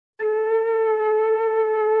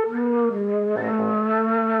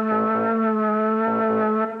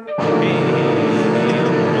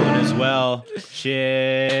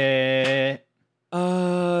Shit.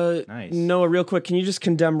 Nice. Noah, real quick, can you just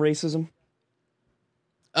condemn racism?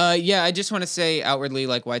 Yeah, I just want to say outwardly,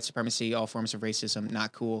 like white supremacy, all forms of racism,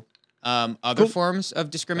 not cool. Other forms of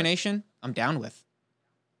discrimination, I'm down with.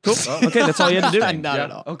 Cool. Okay, that's all you had to do. Not at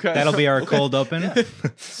all. Okay. That'll be our cold open.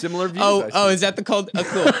 Similar views. Oh, is that the cold? Oh,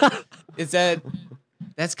 cool.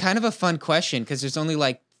 That's kind of a fun question because there's only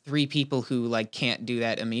like 3 people who like can't do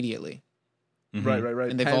that immediately. Right.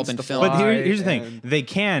 And they've all been filmed. But here's the thing: they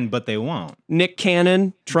can, but they won't. Nick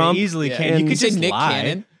Cannon, Trump. They easily Yeah. can. You You could say just Nick lie.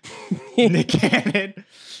 Cannon. Nick Cannon.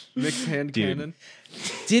 Nick's hand Dude. cannon.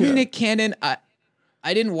 Didn't Nick Cannon?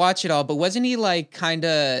 I didn't watch it all, but wasn't he like kind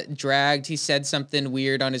of dragged? He said something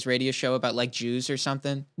weird on his radio show about like Jews or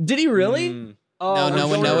something. Did he really? Oh, No, no I'm one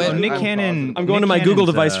going- know it? Oh, Nick I'm Cannon. I'm going to Nick my Google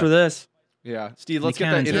Cannon's, device for this. Yeah. Steve, let's Nick get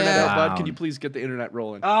that Cannon's internet a out, bud. clown. Can you please get the internet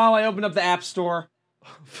rolling? Oh, I opened up the App Store.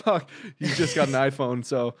 Fuck. You just got an iPhone,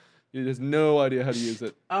 so he has no idea how to use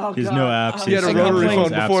it. Oh, There's God. no apps. He had a He's rotary playing phone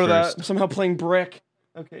his apps before first. that. I'm somehow playing brick.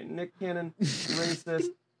 Okay, Nick Cannon, racist.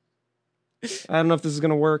 I don't know if this is going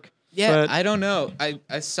to work. Yeah, But- I don't know. I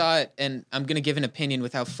saw it, and I'm gonna give an opinion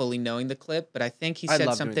without fully knowing the clip. But I think he I said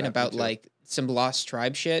love doing something that, me about too. like some lost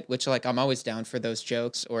tribe shit, which like I'm always down for those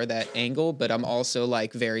jokes or that angle, but I'm also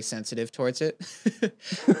like very sensitive towards it.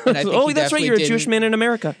 And I think Oh, he that's right. definitely You're a Jewish didn't- man in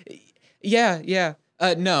America. Yeah.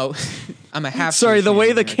 No, I'm a half. Sorry, Jewish the man way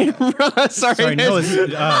in the America. camera. Sorry, Sorry,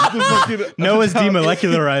 Noah's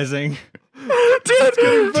demolecularizing.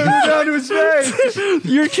 dude. Down to his face.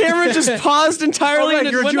 Your camera just paused entirely, Oh, right, and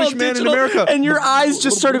it you're a went all Jewish man in digital, America. and your eyes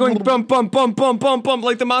just started going bump, bump, bump, bump, bump, bump,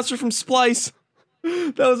 like the monster from Splice.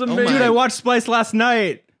 That was amazing. my- Dude, I watched Splice last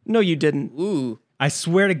night. No, you didn't. Ooh, I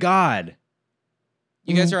swear to God.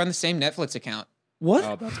 you guys are on the same Netflix account. What?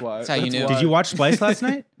 Oh, that's why. That's how you knew. Did you watch Splice last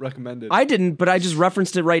night? Recommended. I didn't, but I just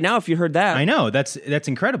referenced it right now. If you heard that, I know. That's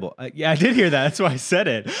incredible. Yeah, I did hear that. That's why I said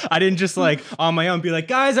it. I didn't just like on my own be like,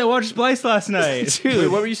 guys, I watched Splice last night.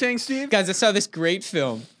 Wait, what were you saying, Steve? Guys, I saw this great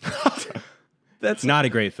film. that's Not a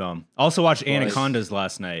great film. Also watched Anacondas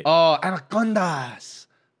last night. Oh, Anacondas.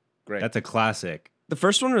 Great. That's a classic. the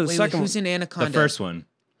first one or the Wait, second who's one. in Anaconda? The first one.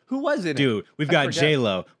 Who was in it? Dude, we've I got forget.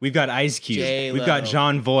 J-Lo. We've got Ice Cube. J-Lo. We've got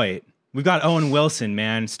John Voight. We've got Owen Wilson,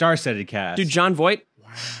 man. Star-studded cast. Dude, John Voight.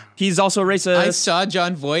 He's also racist. I saw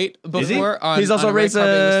John Voight he? before on. He's also on a red carpet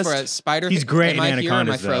list for racist. a spider. He's great Am in I here or am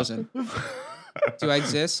I Anacondas, though. frozen? Do I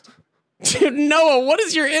exist? Dude, Noah, what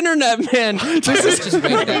is your internet, man? This is Just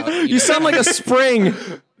wait it out. you sound like a spring.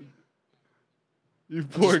 You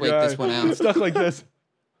poor wait guy. this one out. Stuck like this.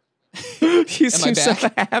 You seem so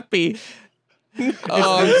back? happy.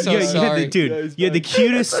 Oh, I'm so you had sorry. the, dude, Yeah, he's you had the back.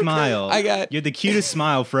 cutest smile. I got- You had the cutest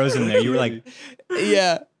smile frozen there. You were like,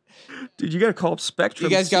 Yeah. Dude, you gotta call up Spectrum.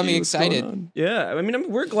 You guys to got see me what's going excited. on. Yeah, I mean,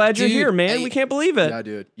 we're glad you're Dude, here, man. I- We can't believe it. Yeah,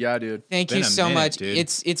 dude. Yeah, dude. Thank Been you a so minute, much. dude.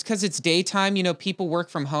 It's because it's daytime. You know, people work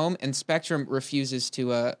from home, and Spectrum refuses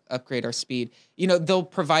to upgrade our speed. You know, they'll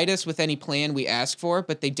provide us with any plan we ask for,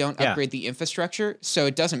 but they don't Yeah. upgrade the infrastructure, so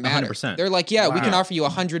it doesn't matter. 100%. They're like, yeah, we can Wow. offer you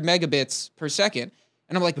 100 megabits per second,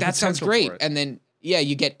 and I'm like, that sounds potential great. for it. And then yeah,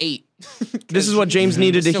 you get 8. This is what James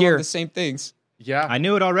needed to Still on hear. the same things. Yeah. I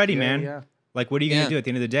knew it already, man. Yeah. Like, what are you gonna Yeah. do at the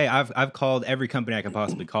end of the day? I've called every company I can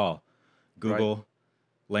possibly call. Google,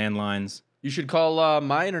 landlines, You should call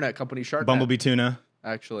my internet company, SharkNet. Bumblebee Tuna,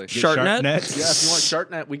 Actually. Sharknet? Yeah, if you want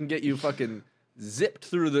SharkNet, we can get you fucking zipped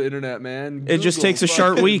through the internet, man. It just Google takes a shark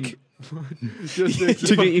fucking- week. just takes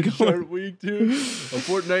To a get you fucking going. Shark week, dude. A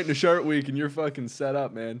fortnight and a shark week, and you're fucking set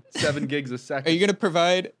up, man. 7 gigs a second. Are you gonna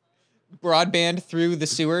provide broadband through the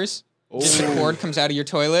sewers? Just the cord comes out of your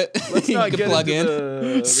toilet. Let's you not can get plug into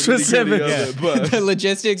in. the Specific. nitty-gritty of it, but The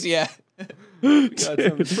logistics, yeah.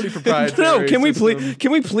 it's pretty proprietary. No, can we system. please?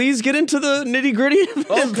 Can we please get into the nitty gritty?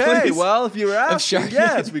 Okay, well, if you were asking, Shark-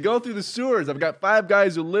 yes, we go through the sewers. I've got 5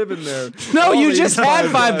 guys who live in there. No, All you these just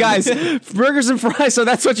had 5 guys, burgers and fries. So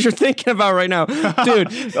that's what you're thinking about right now,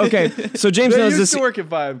 dude. Okay, so James They knows used this. to work at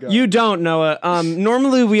 5 guys. You don't, Noah.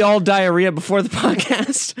 Normally we all diarrhea before the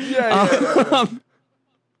podcast. yeah.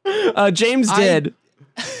 James did.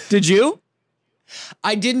 Did you?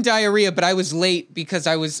 I didn't diarrhea, but I was late because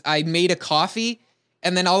I made a coffee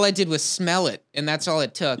and then all I did was smell it, and that's all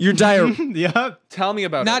it took. Your diarrhea. Yep. Tell me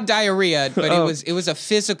about Not it. diarrhea, but Oh. it was a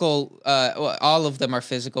physical. Well, all of them are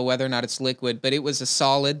physical, whether or not it's liquid. But it was a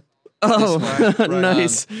solid. Oh, Right.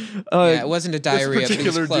 nice. Yeah, it wasn't a This diarrhea. But it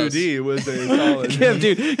particular was close. dude was a solid. Kim,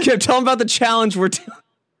 dude, Kim, tell him about the challenge we're doing.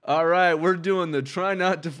 All right, we're doing the try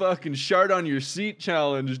not to fucking shart on your seat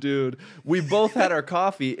challenge, dude. We both had our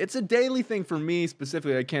coffee. It's a daily thing for me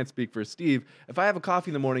specifically. I can't speak for Steve. If I have a coffee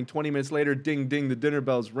in the morning, 20 minutes later, ding, ding, the dinner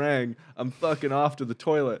bells rang. I'm fucking off to the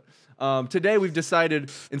toilet. Today, we've decided,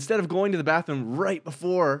 instead of going to the bathroom right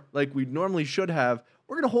before, like we normally should have,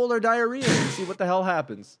 we're going to hold our diarrhea and see what the hell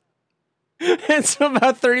happens. And so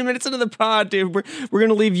about 30 minutes into the pod, dude, we're going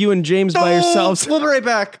to leave you and James by yourselves. We'll be right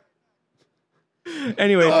back.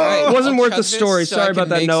 Anyway, All it wasn't I'll worth the chug this story. so Sorry I can about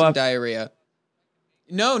that, make some Noah. diarrhea.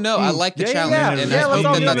 No, I like the Yeah, challenge, yeah, and yeah, I let's hope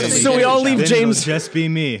all that do that's it. a So we legitimate all leave challenge. Then James- it'll just be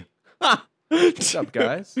me. What's up,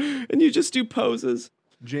 guys? And you just do poses.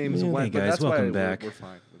 James Hey, went, but guys, that's welcome why back. we're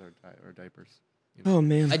fine with our diapers. You know? Oh,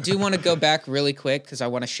 man. I do want to go back really quick because I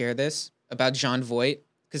want to share this about John Voight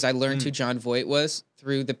because I learned who John Voight was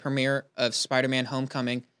through the premiere of Spider-Man: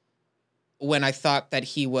 Homecoming when I thought that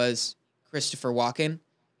he was Christopher Walken,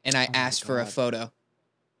 and I asked for a photo.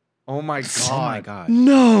 Oh my god! Oh my god.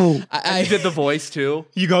 No. I You did the voice too.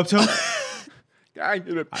 You go up to him. I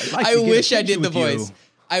did it. I'd like I to get a wish I picture did the with you. voice.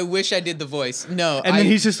 I wish I did the voice. No, And then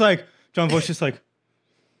he's just like, John Voight's just like,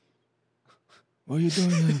 what are you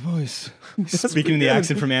doing in that voice? Speaking in the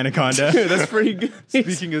accent from Anaconda. That's pretty good.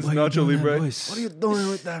 Speaking as Why are you Nacho doing that Libre. voice? What are you doing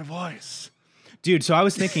with that voice? Dude, so I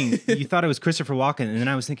was thinking, you thought it was Christopher Walken, and then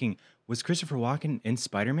I was thinking, was Christopher Walken in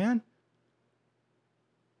Spider-Man?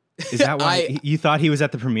 Is that why you thought he was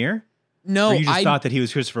at the premiere? no, Or you just I thought that he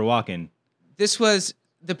was Christopher Walken? this was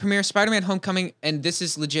the premiere of Spider-Man: Homecoming, and this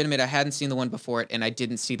is legitimate. I hadn't seen the one before it, and I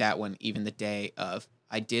didn't see that one even the day of.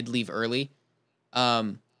 I did leave early,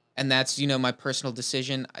 and that's my personal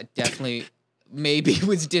decision. I definitely maybe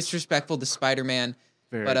was disrespectful to Spider-Man.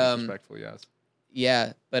 Very But, disrespectful, yes.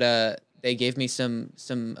 Yeah, but they gave me some.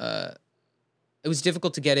 It was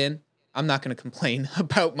difficult to get in. I'm not going to complain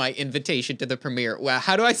about my invitation to the premiere. Wow,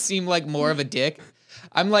 how do I seem like more of a dick?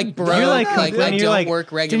 I'm like, bro, You're like I complaining, don't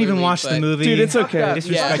work regularly. Didn't even watch the but- movie. Dude, it's okay. Yeah,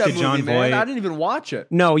 Disrespected fuck that John movie, man. Voight. I didn't even watch it.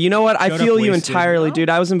 No, you know what? I Showed feel up you wasted. entirely, No? dude.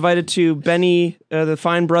 I was invited to Benny, the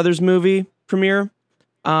Fine Brothers movie premiere,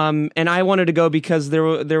 and I wanted to go because there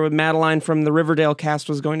were Madeline from the Riverdale cast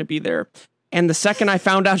was going to be there, and the second I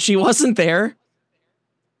found out she wasn't there,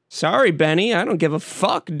 sorry, Benny, I don't give a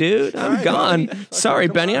fuck, dude. I'm right, gone. buddy. Sorry,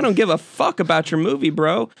 Come Benny, I on. don't give a fuck about your movie,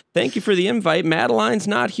 bro. Thank you for the invite. Madeline's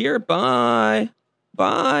not here. Bye.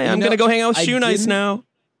 Bye. I'm know, gonna go hang out with I Shoe Nice didn't- now.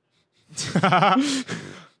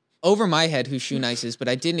 over my head who Shoe Nice is, but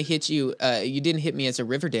I didn't hit you. You didn't hit me as a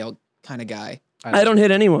Riverdale kind of guy. I don't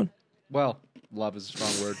hit anyone. Well, love is a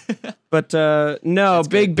strong word. But no,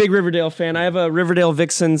 big Riverdale fan. I have a Riverdale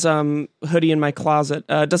Vixens hoodie in my closet.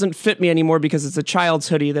 It doesn't fit me anymore because it's a child's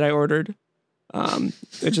hoodie that I ordered,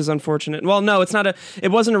 which is unfortunate. Well, no, it's not a. It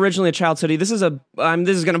wasn't originally a child's hoodie. This is a.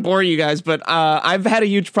 This is gonna bore you guys, but I've had a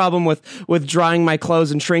huge problem with drying my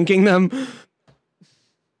clothes and shrinking them.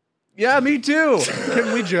 Yeah, me too.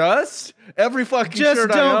 Can we just? Every fucking Just shirt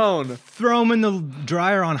I don't own. throw them in the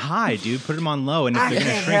dryer on high, dude. Put them on low, and if they're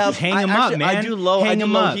gonna shrink, just hang them up, man. I do low hang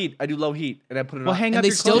them low up. heat. I do low heat, and I put it Well, on. hang And up they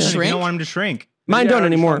your still clothes if you shrink? don't want them to shrink. Mine Yeah, I don't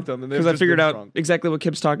already anymore shrunk them, and they've because I just figured been out shrunk. exactly what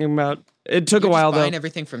Kip's talking about. It took a You're while just buying though.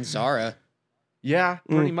 everything from Zara. Yeah,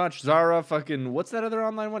 pretty much. Zara, fucking. What's that other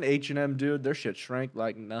online one? H&M, dude. Their shit shrank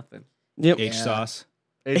like nothing. Yep. H Yeah. sauce.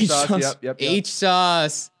 H-sauce. H-sauce. Yep. H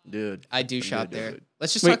sauce. Dude. I do shop dude, there. dude.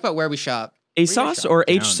 Let's just Wait. talk about where we shop. A sauce or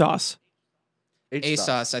H down. sauce? A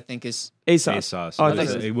sauce, I think, is. A A sauce. sauce. Oh, I It thought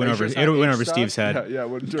was- it it went over. It went over Steve's head. Yeah.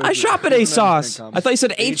 I shop at A sauce. I thought you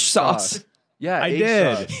said H sauce. Yeah, I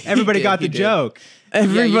H-sauce. did. Everybody did, got he the did. joke.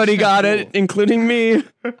 Everybody you're got so it, including me.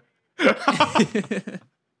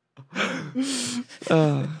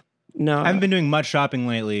 No. I haven't been doing much shopping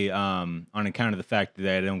lately, on account of the fact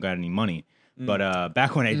that I don't got any money. But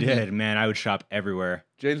back when I did, man, I would shop everywhere.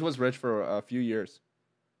 James was rich for a few years.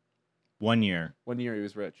 1 year. 1 year he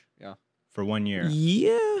was rich. Yeah. For 1 year.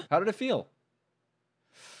 Yeah. How did it feel?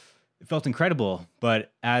 It felt incredible,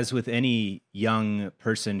 but as with any young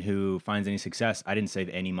person who finds any success, I didn't save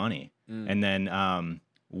any money. And then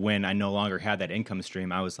when I no longer had that income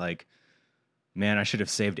stream, I was like, man, I should have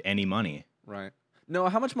saved any money. Right. Noah,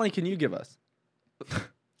 how much money can you give us?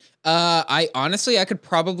 I honestly, I could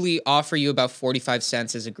probably offer you about 45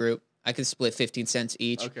 cents as a group. I could split 15 cents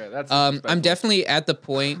each. Okay, that's. I'm respectful. definitely at the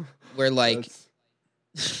point where like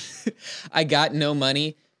That's- I got no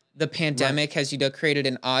money. The pandemic has created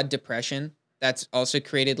an odd depression. That's also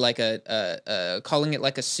created like a calling it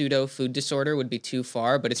like a pseudo food disorder would be too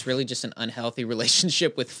far, but it's really just an unhealthy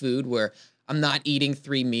relationship with food where I'm not eating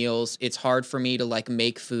 3 meals. It's hard for me to like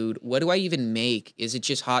make food. What do I even make? Is it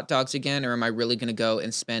just hot dogs again, or am I really gonna go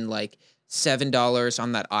and spend like $7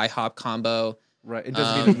 on that IHOP combo? Right. It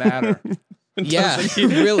doesn't even matter. Yeah,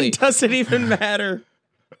 really. Does it even matter?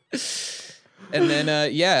 And then,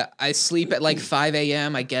 I sleep at like 5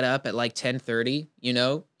 a.m. I get up at like 10:30. You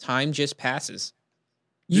know, time just passes.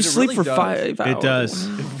 You Dude, it sleep really for does. 5 hours. It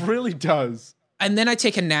does. It really does. And then I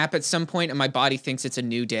take a nap at some point, and my body thinks it's a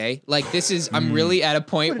new day. Like I'm really at a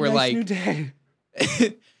point where What a nice new like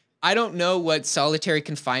day. I don't know what solitary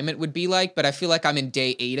confinement would be like, but I feel like I'm in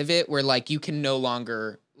day 8 of it, where like you can no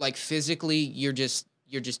longer like physically you're just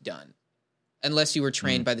done, unless you were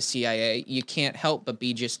trained by the CIA. You can't help but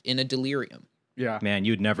be just in a delirium. Yeah. Man,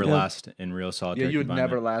 you'd never last in real solitary Yeah, you would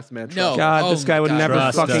confinement. never last, man. No. God, Oh this guy my would God. never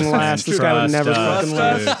Trust fucking us, man. last. This guy would Trust never us, fucking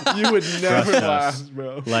last. dude. You would never Trust us. last,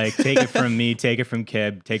 bro. Like, take it from me, take it from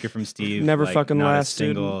Kib, take it from Steve. Never like, fucking not last, a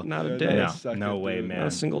single, dude. Not a Yeah, day. No, Suck no it, way, dude. man. Not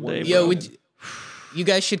a single day. Yo, bro. you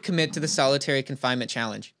guys should commit to the solitary confinement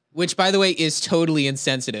challenge, which, by the way, is totally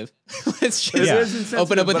insensitive. Let's just It Yeah. is insensitive,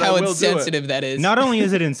 open up with but I how will do it. insensitive that is. Not only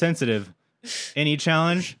is it insensitive, any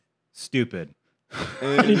challenge, stupid.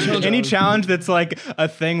 Any challenge that's like a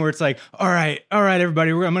thing where it's like, all right,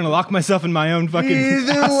 everybody, I'm gonna lock myself in my own fucking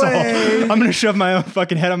asshole. way. I'm gonna shove my own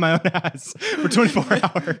fucking head on my own ass for 24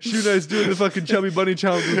 hours. Shoe Knight's doing the fucking chubby bunny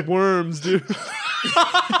challenge with worms, dude.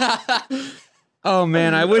 Oh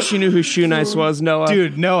man, I wish you knew who Shoe Nice was, Noah.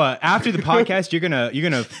 Dude, Noah, after the podcast, you're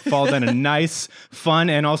gonna fall down a nice, fun,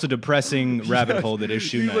 and also depressing rabbit hole that is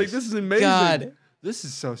Shoe He's Nice. like, this is amazing. God. This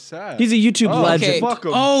is so sad. He's a YouTube Oh, legend. Okay. Fuck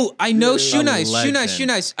 'em. Oh, I know Shoe A Nice. Shoe Nice. legend. Shoe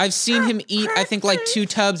Nice. I've seen him eat, I think, like 2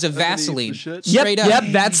 tubs of Doesn't he eat the Vaseline. shit? Straight up. Yep,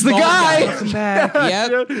 that's the Bald guy. Welcome back.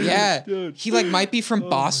 Yep. Dude, Yeah. dude. He like might be from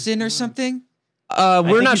Boston or something. We're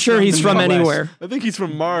think not he's sure from he's the from Midwest. anywhere. I think he's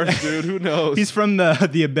from Mars, dude. Who knows? He's from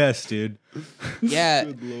the abyss, dude. Yeah.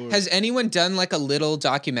 Good Lord. Has anyone done like a little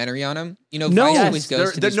documentary on him? You know, No. Vice Yes, always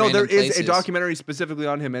goes to these there random is places. a documentary specifically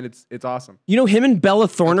on him, and it's awesome. You know, him and Bella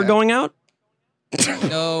Thorne are Okay. going out.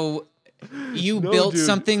 No, you No, built dude.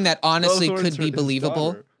 something that honestly Bella Thorne's could be his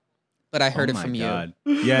believable, daughter. but I heard Oh it my from God.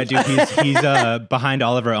 Yeah, dude, he's behind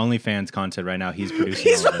all of our OnlyFans content right now. He's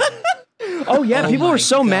producing all of it. Oh yeah, Oh people my were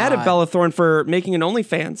so mad at God. Bella Thorne for making an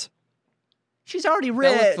OnlyFans. She's already you.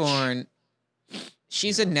 Bella Thorne,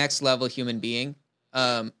 she's a next level human being.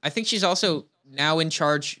 I think she's also now in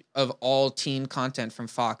charge of all teen content from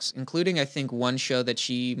Fox, including I think one show that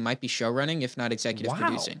she might be show running, if not executive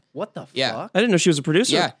producing. What the Yeah. fuck? I didn't know she was a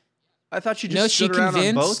producer. Yeah, I thought she just No, she stood around on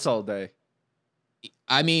convinced- boats all day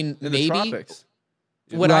I mean in the maybe. tropics.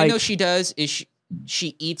 What I know Like- she does is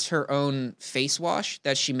she eats her own face wash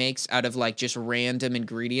that she makes out of like just random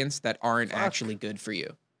ingredients that aren't actually good for you.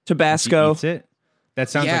 He Tabasco. eats it. That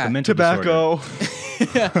sounds Yeah. like a mental disorder.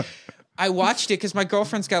 Tobacco. I watched it because my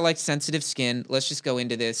girlfriend's got like sensitive skin. Let's just go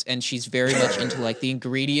into this, and she's very much into like the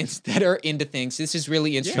ingredients that are into things. This is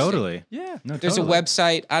really interesting. Totally. Yeah. No, There's totally. a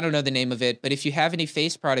website. I don't know the name of it, but if you have any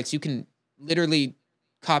face products, you can literally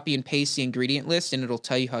copy and paste the ingredient list, and it'll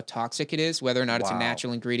tell you how toxic it is, whether or not it's a Wow.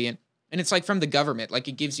 natural ingredient. And it's like from the government. Like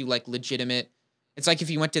it gives you like legitimate. It's like if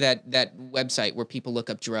you went to that website where people look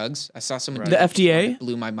up drugs. I saw someone do The that before, FDA? and it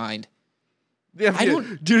blew my mind. The FDA. I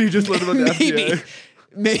don't- Dude, you just learned about the Maybe. FDA.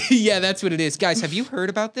 Maybe, yeah, that's what it is. Guys, have you heard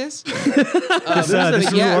about this? This is but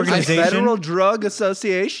an yeah, organization. Federal Drug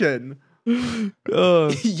Association.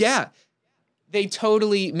 Yeah. They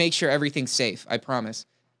totally make sure everything's safe, I promise.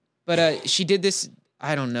 But she did this,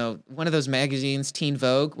 I don't know, one of those magazines, Teen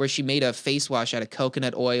Vogue, where she made a face wash out of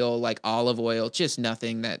coconut oil, like olive oil, just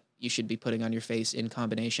nothing that you should be putting on your face in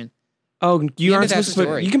combination. Oh, you The aren't end of that supposed to put.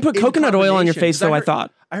 story. You can put In coconut oil on your combination, face, 'cause though. I heard-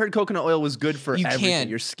 thought. I heard coconut oil was good for You everything. can.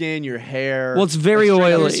 Your skin, your hair. Well, it's very Like,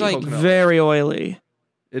 straight up oily. It's like- coconut oil. Very oily.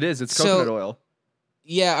 It is. It's So- coconut oil.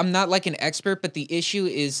 Yeah, I'm not like an expert, but the issue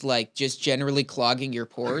is like just generally clogging your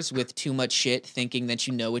pores with too much shit, thinking that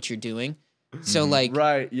you know what you're doing. So like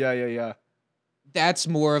Right. Yeah. that's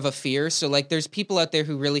more of a fear. So like there's people out there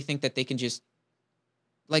who really think that they can just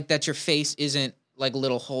like that your face isn't like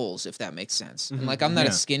little holes, if that makes sense. And like I'm not a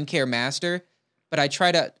Yeah. skincare master, but I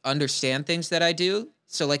try to understand things that I do.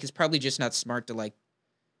 So like it's probably just not smart to like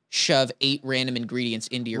shove 8 random ingredients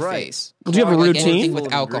into your Right. face. Well, do you have Or, a like, routine? anything Full with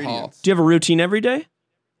of alcohol. ingredients. Do you have a routine every day?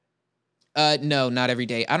 No, not every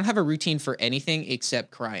day. I don't have a routine for anything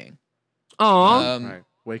except crying. Aw, Right.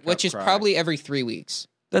 Wake Which up, is cry. probably every 3 weeks.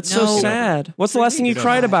 that's no. so sad. What's the last thing you Get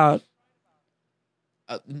cried over it. about?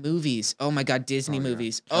 Movies. Oh my god, Disney Oh, yeah.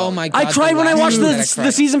 movies. Oh my god. I cried the when I last watched one that I the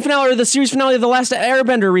cried. season finale or the series finale of The Last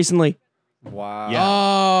Airbender recently. Wow. Yeah.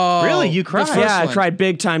 Oh, Really? You the cried? first Yeah, I one. cried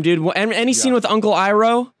big time, dude. And any scene Yeah. with Uncle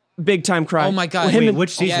Iroh, big time cry. Oh my god. Him Wait, and- which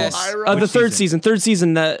season? Yes. the Which third season. Third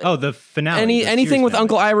season. Oh, the finale. the anything series with finale.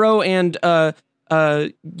 Uncle Iroh and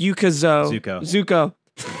Yukazo. Zuko. Zuko.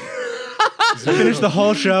 Finish the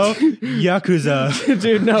whole show. Yakuza.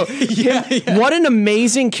 Dude, no. What an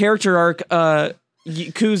amazing character arc,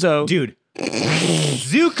 Kuzo. Dude.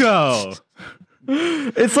 Zuko.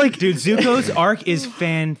 It's like, Dude, Zuko's arc is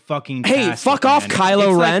fan-fucking-tastic. hey, fuck off, man. Kylo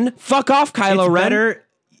It's Ren. Like, fuck off, Kylo it's Ren. better,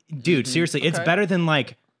 dude. Seriously, it's Okay. better than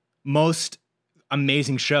like most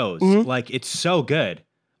amazing shows. Like, it's so good.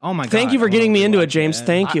 Oh my god! Thank you for I getting wanna me into it, rewatch James.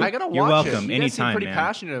 Thank you. I gotta watch You're it. welcome. You guys seem Anytime, pretty man.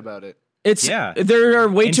 passionate about it. It's Yeah. There are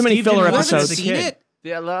way And too many Steve filler didn't watch it as episodes. a Seen kid. it?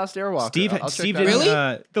 The Last Airwalker. Steve, I'll check Steve that didn't.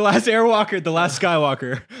 out. The Last Airwalker, The Last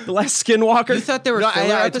Skywalker. The Last Skinwalker. You thought there were No, filler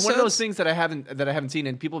it's episodes? one of those things that I haven't seen,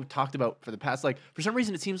 and people have talked about for the past. Like for some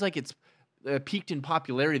reason, it seems like it's peaked in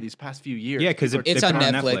popularity these past few years. Yeah, because People are- It's they on put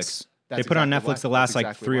it Netflix. They That's put it on exactly Netflix why. the last That's like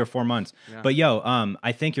exactly 3 why. or 4 months. Yeah. But yo,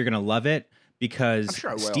 I think you're gonna love it because I'm sure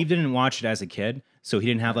I will. Steve didn't watch it as a kid, so he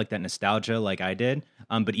didn't have like that nostalgia like I did.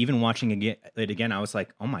 But even watching it again, I was like,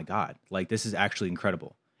 oh my god, like this is actually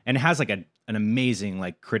incredible, and it has like an amazing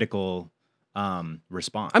like critical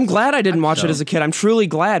response. I'm glad I didn't watch So- it as a kid. I'm truly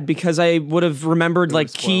glad because I would have remembered like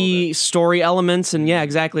would've spoiled key story elements, and yeah,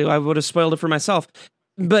 exactly. I would have spoiled it for myself.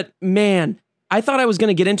 But man, I thought I was going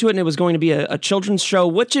to get into it and it was going to be a children's show,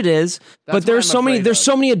 which it is. That's but there's what so I'm many afraid there's of,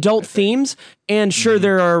 so many adult themes, and sure Mm-hmm.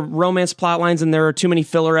 there are romance plot lines and there are too many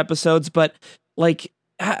filler episodes, but like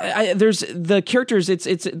there's the characters.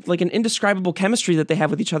 It's like an indescribable chemistry that they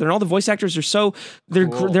have with each other, and all the voice actors are so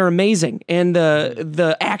Cool. they're amazing, and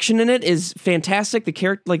the action in it is fantastic. The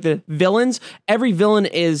character, like the villains, every villain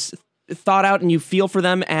is thought out, and you feel for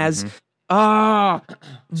them as boom.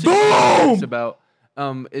 It's about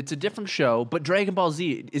it's a different show, but Dragon Ball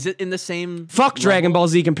Z, is it in the same Fuck Dragon level? Ball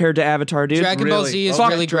Z compared to Avatar, dude. Dragon Ball Really? Z is Fuck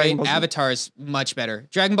really Dragon great. Ball Z. Avatar is much better.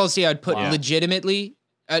 Dragon Ball Z, I'd put Wow. legitimately,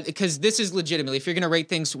 because this is legitimately, if you're going to rate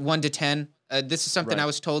things 1 to 10, this is something Right. I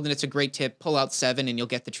was told, and it's a great tip. Pull out 7 and you'll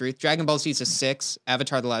get the truth. Dragon Ball Z is a 6.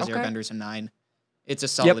 Avatar The Last Okay. Airbender is a 9. It's a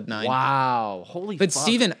solid 9. Wow, holy But fuck.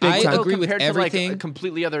 Steven, Big I time. agree with compared everything. to like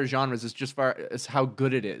completely other genres as just far as how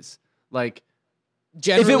good it is. Like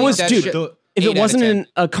Generally, was- that dude, shit- The- If 8 it out of wasn't 10. in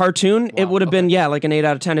a cartoon, it Wow, would have been, okay. yeah, like an 8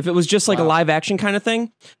 out of 10. If it was just like a Wow. live action kind of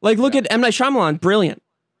thing, like look at M. Night Shyamalan, brilliant.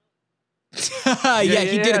 yeah,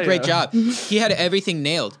 he did a great yeah. job. He had everything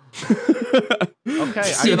nailed. okay,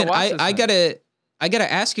 Steven, I I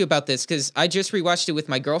gotta ask you about this because I just rewatched it with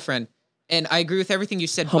my girlfriend, and I agree with everything you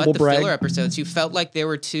said. Humble but the brag. filler episodes, you felt like there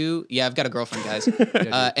were two. Yeah, I've got a girlfriend, guys,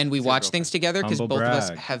 and we watch things together because Humble both of us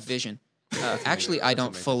brag. have vision. Actually, I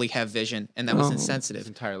don't fully have vision, and that was Oh. insensitive. It's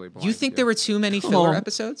entirely blind. You think yeah. there were too many filler Oh.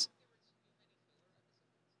 episodes?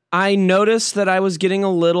 I noticed that I was getting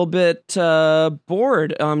a little bit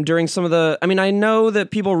bored during some of the. I mean, I know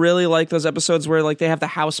that people really like those episodes where like they have the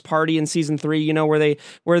house party in season 3. You know, where the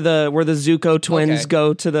Zuko twins Okay.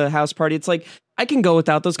 go to the house party. It's like I can go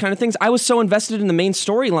without those kind of things. I was so invested in the main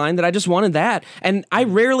storyline that I just wanted that, and I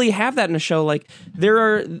rarely have that in a show. Like there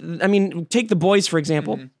are. I mean, take The Boys for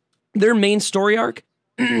example. Their main story arc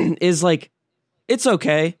is like it's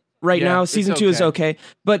okay. Right Yeah, now, it's season 2 is okay. okay,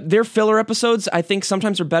 but their filler episodes, I think,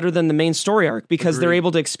 sometimes are better than the main story arc because they're Agreed.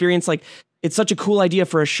 able to experience like it's such a cool idea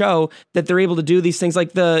for a show that they're able to do these things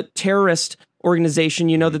like the terrorist organization.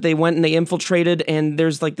 You know that they went and they infiltrated, and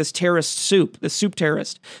there's like this terrorist soup, the soup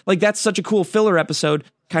terrorist. Like that's such a cool filler episode,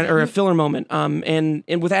 kind of or a filler moment. And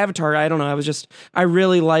with Avatar, I don't know, I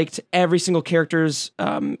really liked every single character's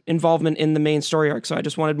involvement in the main story arc, so I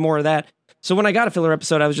just wanted more of that. So when I got a filler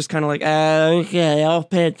episode, I was just kind of like, okay, I'll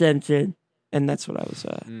pay attention, and that's what I was.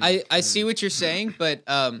 I see what you're saying, but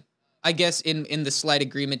I guess in the slight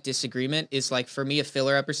agreement disagreement is like for me a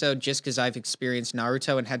filler episode just because I've experienced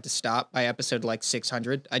Naruto and had to stop by episode like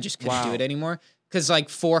 600. I just couldn't do Wow. it anymore because like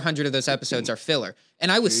 400 of those episodes are filler,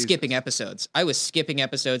 and I was skipping episodes.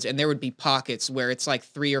 And there would be pockets where it's like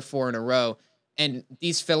 3 or 4 in a row, and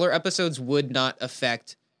these filler episodes would not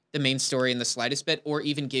affect the main story in the slightest bit, or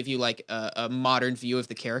even give you like a modern view of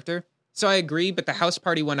the character. So I agree, but the house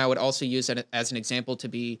party one I would also use as an example to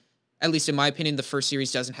be, at least in my opinion, the first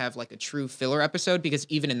series doesn't have like a true filler episode because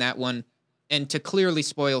even in that one, and to clearly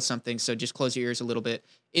spoil something, so just close your ears a little bit,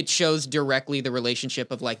 it shows directly the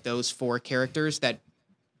relationship of like those 4 characters that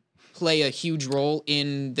play a huge role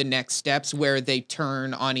in the next steps where they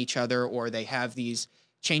turn on each other or they have these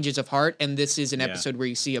changes of heart, and this is an Yeah. episode where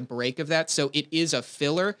you see a break of that. So it is a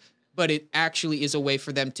filler, but it actually is a way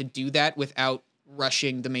for them to do that without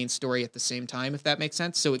rushing the main story at the same time, if that makes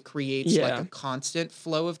sense. So it creates like Yeah. a constant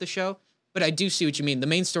flow of the show. But I do see what you mean. The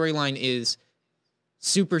main storyline is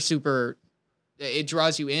super, super, it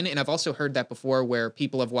draws you in. And I've also heard that before where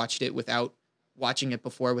people have watched it without watching it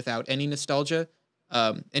before without any nostalgia.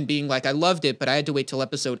 And being like, I loved it, but I had to wait till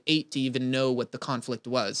episode 8 to even know what the conflict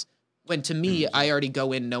was. When to me, I already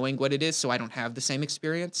go in knowing what it is, so I don't have the same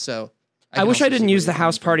experience. So I wish I didn't use the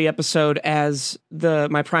house party episode as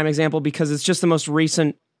my prime example because it's just the most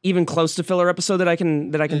recent, even close to filler episode that I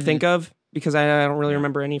can think of, because I don't really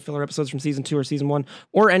remember any filler episodes from season 2 or season 1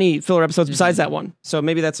 or any filler episodes besides that one. So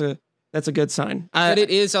maybe that's a good sign. But it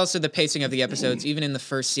is also the pacing of the episodes. Even in the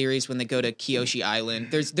first series, when they go to Kyoshi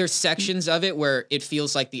Island, there's sections of it where it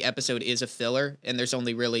feels like the episode is a filler, and there's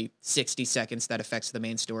only really 60 seconds that affects the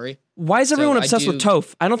main story. Why is everyone obsessed with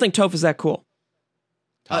Toph? I don't think Toph is that cool.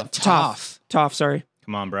 Toph, sorry.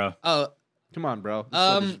 Come on, bro. Come on, bro. That's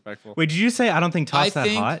so disrespectful. Wait, did you say I don't think Toph's that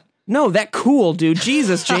hot? No, that cool, dude.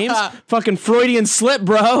 Jesus, James. Fucking Freudian slip,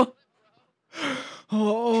 bro.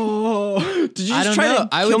 Oh, did you just try to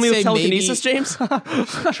kill me with telekinesis, James?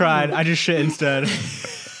 Tried. I just shit instead.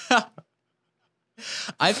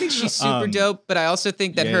 I think she's super dope, but I also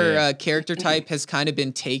think that her character type has kind of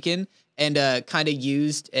been taken and kind of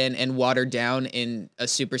used and watered down in a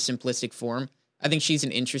super simplistic form. I think she's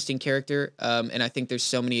an interesting character, and I think there's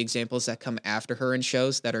so many examples that come after her in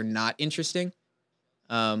shows that are not interesting.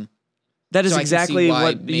 That is exactly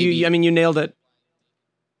what you nailed it.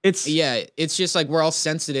 It's just like we're all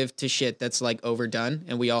sensitive to shit that's like overdone,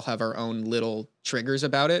 and we all have our own little triggers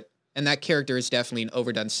about it. And that character is definitely an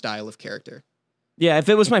overdone style of character. Yeah, if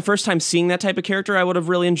it was my first time seeing that type of character, I would have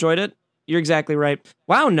really enjoyed it. You're exactly right.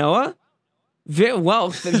 Wow, Noah.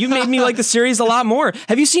 Well, you made me like the series a lot more.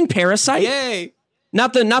 Have you seen Parasite? Yay!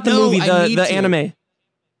 Not the movie, the anime.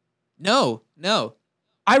 No.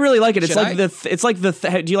 I really like it. Do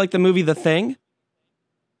you like the movie The Thing?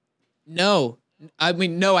 No. I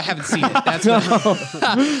mean, no, I haven't seen it. That's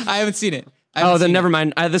I haven't seen it. Then never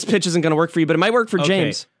mind. This pitch isn't going to work for you, but it might work for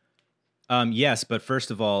James. Yes, but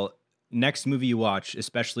first of all, next movie you watch,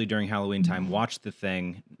 especially during Halloween time, watch The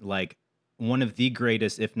Thing. Like one of the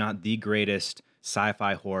greatest, if not the greatest,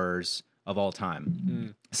 sci-fi horrors of all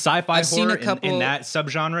time. Sci-fi horror in that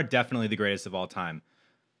subgenre, definitely the greatest of all time.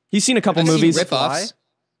 He's seen a couple movies. Rip-offs.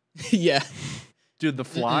 Yeah. Dude, The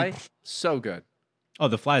Fly, so good. Oh,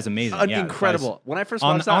 The Fly is amazing. Incredible. When I first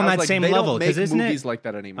watched that, I was like, same they level, don't make isn't movies it, like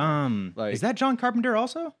that anymore. Is that John Carpenter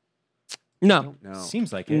also? No.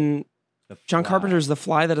 Seems like it. John Carpenter's The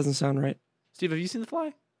Fly. That doesn't sound right. Steve, have you seen The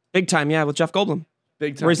Fly? Big time, yeah, with Jeff Goldblum.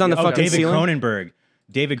 Big time. Where he's on the fucking ceiling.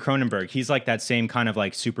 David Cronenberg. He's like that same kind of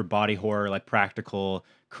like super body horror, like practical,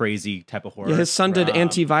 crazy type of horror. Yeah, his son did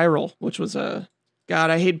Antiviral, which was God,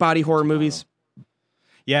 I hate body horror movies.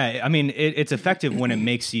 Yeah, I mean, it's effective when it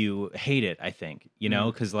makes you hate it, I think,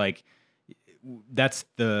 because like that's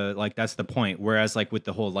the point. Whereas like with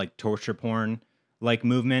the whole like torture porn like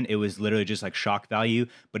movement, it was literally just like shock value,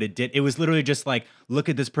 but it was literally just like, look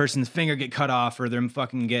at this person's finger get cut off, or them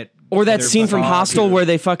fucking get, or that scene from Hostel where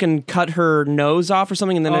they fucking cut her nose off or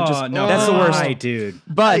something, and then that's the worst, right, dude.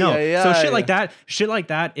 But so shit like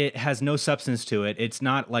that, it has no substance to it. It's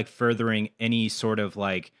not like furthering any sort of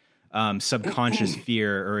like subconscious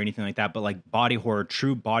fear or anything like that, but like body horror,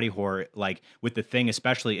 true body horror, like with The Thing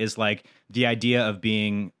especially, is like the idea of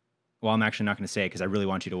being, well, I'm actually not going to say it because I really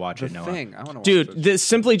want you to watch it, Noah. Thing. I want to watch dude, this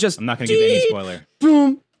simply just, I'm not going to give any spoiler.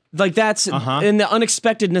 Boom, like that's in the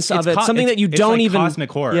unexpectedness of it, something that you don't like even cosmic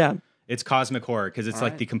horror. Yeah, it's cosmic horror because it's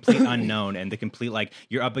like the complete unknown and the complete like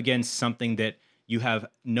you're up against something that you have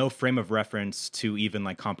no frame of reference to even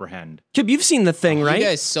like comprehend. Kip, you've seen The Thing, right? You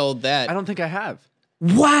guys sold that. I don't think I have.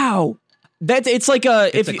 Wow. It's like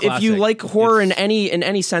if you like horror in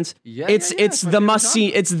any sense, it's the must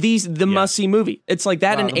see. It's the must see movie. It's like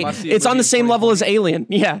that, and it's on the same level as Alien.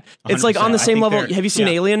 Yeah, it's like on the same level. Have you seen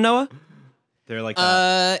Alien, Noah? They're like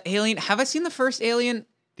Alien. Have I seen the first Alien?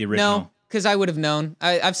 The original. No, because I would have known.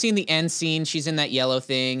 I've seen the end scene. She's in that yellow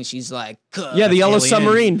thing. She's like, the yellow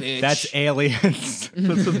submarine. Bitch. That's Aliens.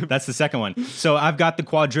 That's the second one. So I've got the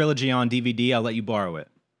quadrilogy on DVD. I'll let you borrow it.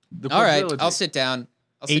 All right, I'll sit down.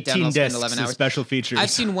 18 I'll spend discs 11 and hours. special features.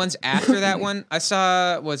 I've seen ones after that one. I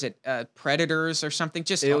saw, was it Predators or something?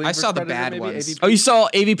 I saw the bad ones. Oh, you saw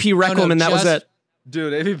AVP Requiem and that was it.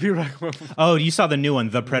 Dude, AVP Requiem. Oh, you saw the new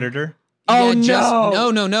one, The Predator? Oh,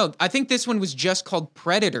 no. I think this one was just called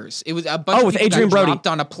Predators. It was a bunch of with people Adrian got Brody. dropped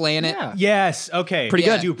on a planet. Yeah. Yes, okay. Pretty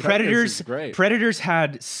good. Dude, Predators is great. Predators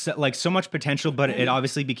had so much potential, but it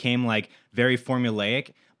obviously became like very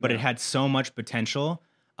formulaic, but it had so much potential.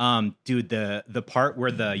 Dude, the part where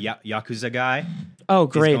the Yakuza guy is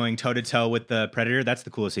going toe-to-toe with the Predator, that's the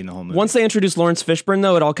coolest scene in the whole movie. Once they introduced Lawrence Fishburne,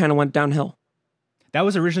 though, it all kind of went downhill. That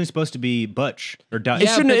was originally supposed to be Butch or Dutch. It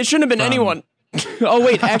shouldn't have been anyone. Oh,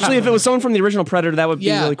 wait, actually, if it was someone from the original Predator, that would be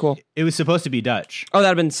really cool. It was supposed to be Dutch. Oh, that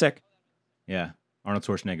would have been sick. Yeah, Arnold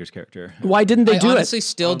Schwarzenegger's character. Why didn't they do it? I honestly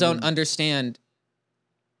still don't understand.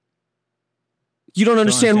 You don't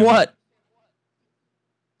understand what?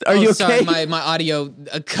 Are you okay? Sorry, my audio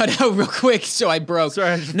cut out real quick, so I broke. Sorry,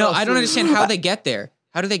 I just no, fell I don't asleep. understand how they get there.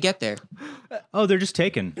 How do they get there? Oh, they're just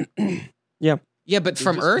taken. Yeah. Yeah, but They're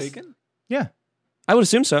from just Earth taken? I would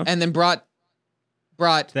assume so. and then brought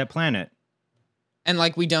To that planet. and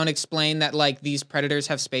like we don't explain that like these predators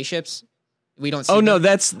have spaceships. We don't see Oh no, them.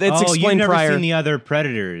 that's Oh, you've explained never prior. seen the other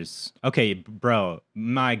Predators. Okay, bro.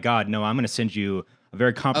 My God, no. I'm going to send you a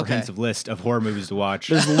very comprehensive list of horror movies to watch.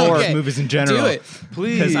 There's lore. Okay, movies in general. Do it.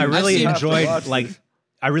 Please. Because I really seen- enjoyed Watch like this.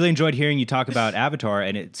 I really enjoyed hearing you talk about Avatar,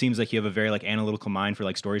 and it seems like you have a very like analytical mind for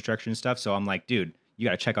like story structure and stuff. So I'm like, dude, you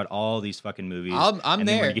got to check out all these fucking movies. I'm and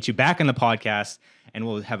then we're there. gonna get you back on the podcast, and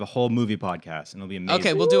we'll have a whole movie podcast, and it'll be amazing.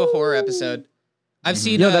 Okay, we'll do a horror episode. I've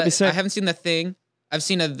seen. Yeah, that'd be sick. I haven't seen The Thing. I've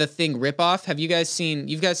seen The Thing ripoff. Have you guys seen?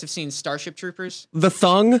 You guys have seen Starship Troopers? The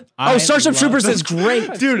Thung. I Oh, Starship love Troopers the- is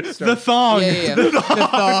great. Dude, the thong. Yeah.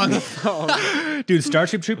 The Thong. Dude,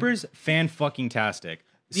 Starship Troopers, fan fucking tastic.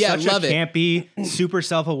 Yeah, Such love a it. campy, super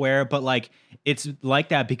self-aware, but like it's like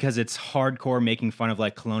that because it's hardcore making fun of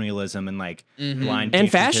like colonialism and like blind And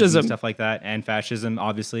patriotism fascism. and stuff like that, and fascism,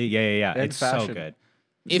 obviously. Yeah. And It's so fashion. good.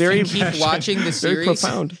 If Very you keep watching the Very series,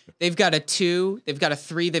 profound. they've got a 2, they've got a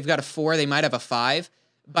 3, they've got a 4, they might have a 5.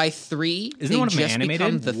 By 3, Isn't they one of them just animated?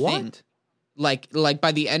 become the What? Thing. Like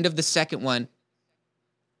by the end of the second one,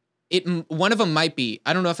 one of them might be.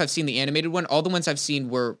 I don't know if I've seen the animated one. All the ones I've seen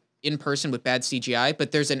were in person with bad CGI,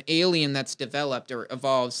 but there's an alien that's developed or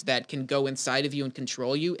evolves that can go inside of you and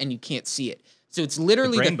control you, and you can't see it. So it's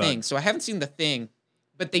literally brain the bug. Thing. So I haven't seen the Thing,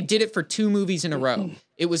 but they did it for 2 movies in a row.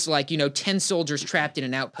 It was like 10 soldiers trapped in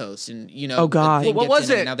an outpost, and Oh, God. the Thing What gets was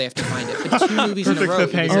in and it? now they have to find it. But 2 movies in a Perfect row. it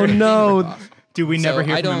was cliffhanger. a Oh, Thing no. ripoff. Dude, we never So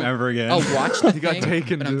hear I from him don't- ever again. Oh, watch the got Thing,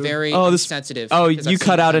 taken, but I'm dude. very Oh, this- sensitive. oh, because you I've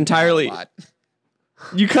cut seen out them die a entirely. lot.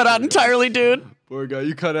 You cut out entirely, dude. Poor guy,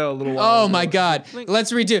 you cut out a little while Oh ago. my God!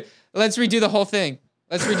 Let's redo the whole thing.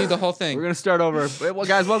 Let's redo the whole thing. We're gonna start over. Well,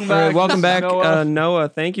 guys, welcome All back. right, welcome back, Noah. Noah.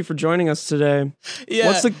 Thank you for joining us today. Yeah.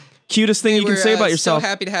 What's the cutest thing you can We're, say about yourself? So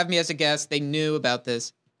happy to have me as a guest. They knew about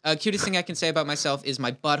this. Cutest thing I can say about myself is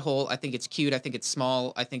my butthole. I think it's cute. I think it's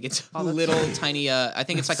small. I think it's little, tiny. I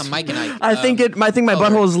think it's like a Mike and Ike. I think my color.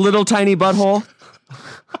 butthole is little tiny butthole.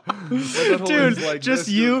 That whole Dude, is like just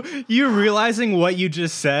this, you realizing what you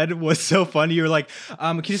just said was so funny. You were like,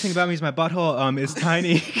 cutest thing about me is my butthole. It's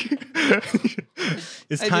tiny.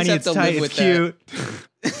 It's I just tiny, have it's to tight, live it's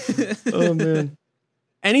with cute. Oh man.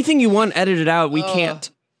 Anything you want edited out, we can't.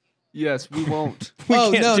 Yes, we won't. We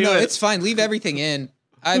Oh can't no, do it. it's fine. Leave everything in.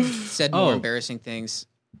 I've said more Oh. embarrassing things,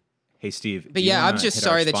 Hey Steve. but do you yeah, I'm wanna just hit our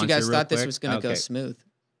sorry that you guys sponsor real thought this quick? was gonna go Okay. smooth.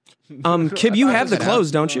 Kib, you I have the cut out,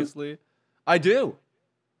 clothes, don't you? Honestly. I do.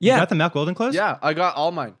 You Yeah. got the Mac Weldon clothes? Yeah, I got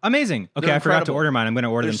all mine. Amazing. Okay, They're I forgot to incredible. order mine. I'm going to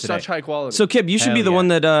order They're them today. such high quality. So Kib, you should Hell be the yeah. one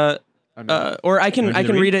that I know. or I can You wanna do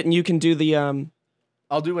the read read? it and you can do the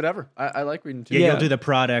I'll do whatever. I like reading too. yeah, Yeah. you'll do the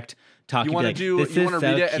product talk. You want want to to do? You want to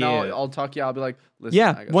read it, and I'll talk. Yeah, I'll be like, listen. I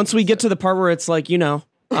Yeah. got Once we this. get to the part where it's like,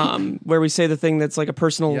 where we say the thing that's like a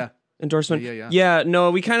personal Yeah. endorsement. Yeah.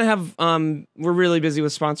 No, we kind of have we're really busy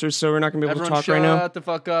with sponsors, so we're not gonna be able Everyone to talk shut right now. the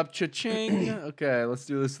fuck up. Cha-ching. Okay, let's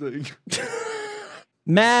do this thing.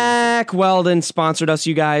 Mac Weldon sponsored us,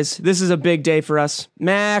 you guys. This is a big day for us.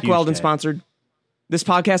 Mac Huge Weldon day. sponsored. This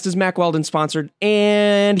podcast is Mac Weldon sponsored.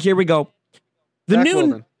 And here we go. The Mac new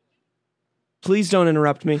Weldon. Please don't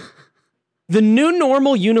interrupt me. The new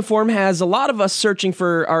normal uniform has a lot of us searching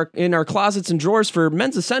for in our closets and drawers for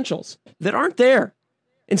men's essentials that aren't there.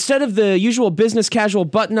 Instead of the usual business casual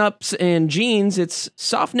button-ups and jeans, it's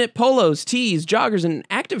soft knit polos, tees, joggers, and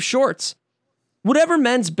active shorts. Whatever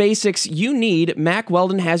men's basics you need, Mac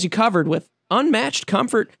Weldon has you covered with unmatched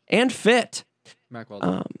comfort and fit. Mac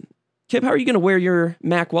Weldon. Kip, how are you going to wear your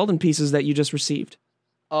Mac Weldon pieces that you just received?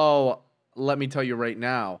 Oh, let me tell you right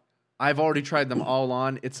now. I've already tried them all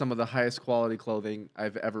on. It's some of the highest quality clothing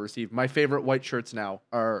I've ever received. My favorite white shirts now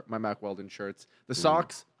are my Mac Weldon shirts. The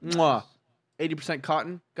socks, mwah, 80%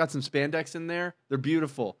 cotton. Got some spandex in there. They're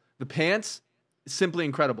beautiful. The pants, simply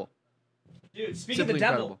incredible. Dude, speaking of the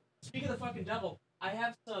devil. Speaking of the fucking devil, I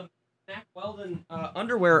have some Mac Weldon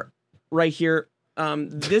underwear right here.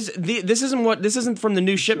 This isn't from the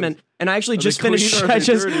new shipment, and I actually Are just they clean finished. or are they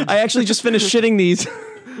dirty? I actually just finished shitting these.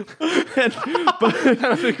 I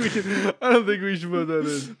don't think we should put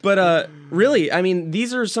that in. But really, I mean,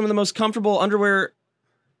 these are some of the most comfortable underwear.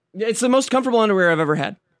 It's the most comfortable underwear I've ever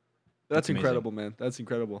had, That's amazing. incredible, man. That's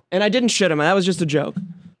incredible. and I didn't shit them. That was just a joke.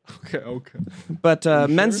 Okay. But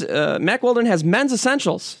Mac Weldon has men's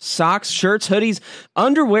essentials: socks, shirts, hoodies,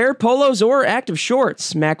 underwear, polos, or active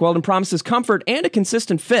shorts. Mac Weldon promises comfort and a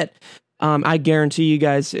consistent fit. I guarantee you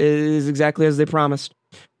guys, it is exactly as they promised.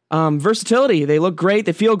 Versatility. They look great.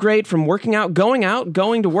 They feel great from working out, going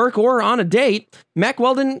to work, or on a date. Mack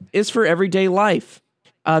Weldon is for everyday life.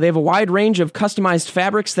 They have a wide range of customized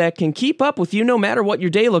fabrics that can keep up with you no matter what your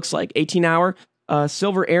day looks like. 18-hour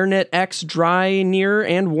Silver Air Knit X Dry Near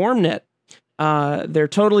and Warm Knit. They're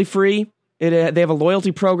totally free. They have a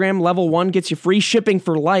loyalty program. Level 1 gets you free shipping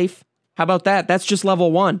for life. How about that? That's just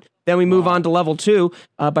level 1. Then we move on to level 2.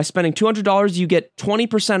 By spending $200, you get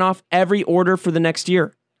 20% off every order for the next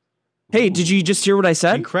year. Hey, did you just hear what I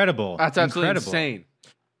said? Incredible. That's absolutely insane.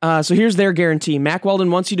 So here's their guarantee. Mack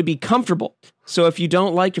Weldon wants you to be comfortable. So if you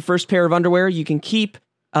don't like your first pair of underwear, you can keep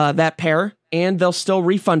that pair, and they'll still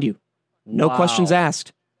refund you. No questions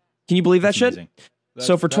asked. Can you believe that shit? Amazing.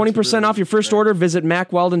 So for 20% off your first order, visit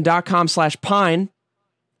mackweldon.com/pine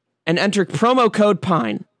and enter promo code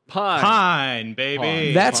PINE. Pine,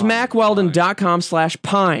 baby. That's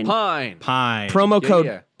mackweldon.com/pine. Pine. Promo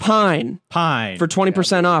code PINE Pine. for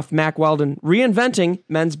 20% off. Mack Weldon, reinventing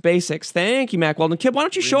men's basics. Thank you, Mack Weldon. Kip, why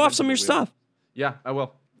don't you show off some of your stuff? Yeah, I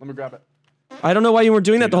will. Let me grab it. I don't know why you weren't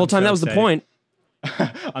doing that Dude, the whole I'm time. so That was the excited. point.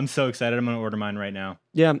 I'm so excited. I'm going to order mine right now.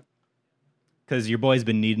 Yeah. Because your boy's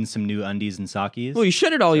been needing some new undies and sockies. Well, you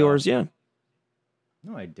shedded all yours, yeah.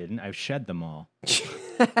 No, I didn't. I've shed them all.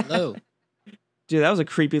 Hello. Dude, that was a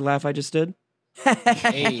creepy laugh I just did.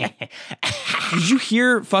 Hey, Did you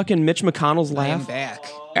hear fucking Mitch McConnell's I am laugh? back.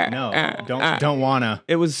 No, don't wanna.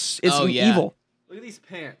 It's Oh, yeah. evil. Look at these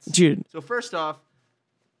pants. Dude, So first off,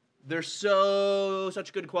 they're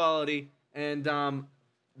such good quality, and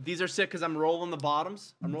these are sick because I'm rolling the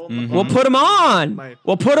bottoms. I'm rolling the we'll bottoms. put them on.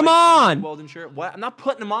 We'll put them on. Weldon shirt. What? I'm not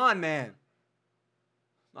putting them on, man.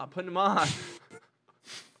 I'm not putting them on.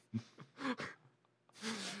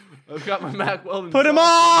 I've got my Mack Weldon. Put them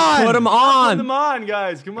socks. on. Put them Put on. them on,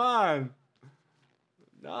 guys. Come on.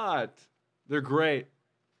 Not. They're great.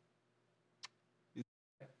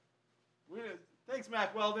 Thanks,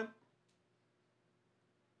 Mack Weldon.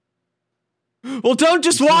 Well, don't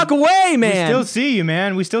just walk away, We man. still see you,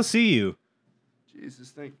 man. We still see you.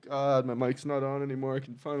 Jesus, thank God my mic's not on anymore. I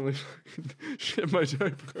can finally shit my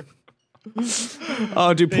diaper.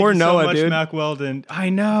 Oh, dude, poor Thank you Noah, so much, dude. Mack Weldon. I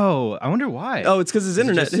know. I wonder why. Oh, it's because his Is it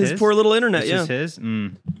internet, just his poor little internet, It's yeah. just his?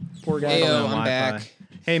 Poor guy. Hey, Probably I'm on back. Wi-Fi.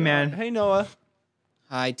 Hey, man. Hey, Noah.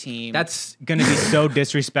 Hi, team. That's going to be so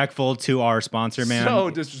disrespectful to our sponsor, man. So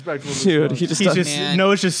disrespectful. to Dude, this he just He's does- just, Man.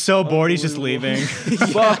 Noah's just so bored. He's just leaving.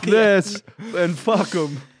 fuck this and fuck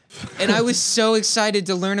him. and I was so excited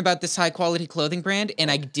to learn about this high quality clothing brand,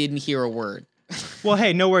 and I didn't hear a word. Well,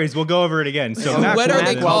 hey, no worries. We'll go over it again. So, Mack What are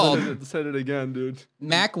they Weldon- called? Said it again, dude.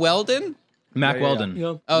 Mack Weldon? Mack Yeah. Weldon.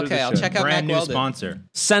 Yeah. Okay, I'll shit. check out Brand Mack new Weldon. sponsor.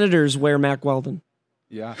 Senators wear Mack Weldon.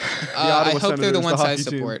 Yeah. I hope they're the ones I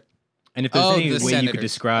support. And if there's Oh, any the way you Senators. could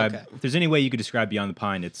describe, Okay. if there's any way you could describe Beyond the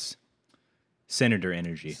Pine, it's Senator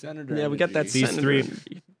energy. Senator. Yeah, we got that These senator three-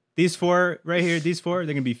 energy. These four right here, these four,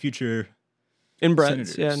 they're gonna be future.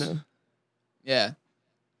 Inbreds. Yeah, Senators. no. Yeah.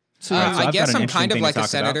 So I've I got guess an I'm interesting kind of thing to like a talk about.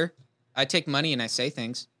 senator. I take money and I say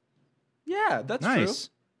things. Yeah, that's Nice.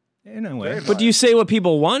 In a way. Very But do you say what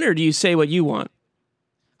people want, or do you say what you want?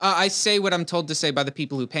 I say what I'm told to say by the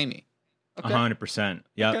people who pay me. 100%.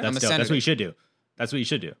 Yeah, Okay. I'm that's a dope. That's senator. what you should do. That's what you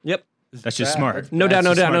should do. Yep. That's just bad. smart. That's No doubt, That's no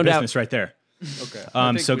just doubt, smart no doubt. business right there.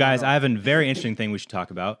 Okay. So guys, I have a very interesting thing we should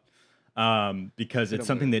talk about because it's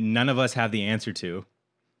something that none of us have the answer to.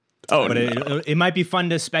 Oh, But it might be fun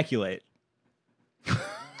to speculate.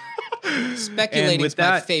 Speculating with is my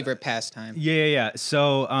that- favorite pastime. Yeah.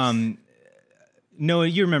 So, Noah,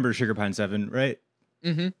 you remember Sugar Pine 7, right?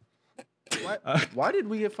 Why did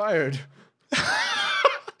we get fired?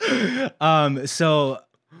 So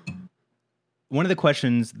one of the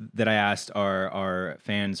questions that I asked our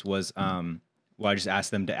fans was, well, I just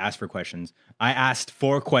asked them to ask for questions. I asked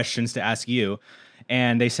 4 questions to ask you,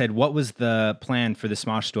 and they said, what was the plan for the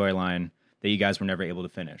Smosh storyline that you guys were never able to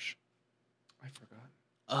finish? I forgot.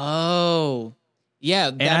 Oh.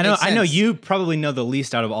 Yeah. That And makes I know sense. you probably know the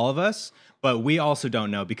least out of all of us, but we also don't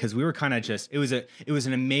know because we were kind of just, it was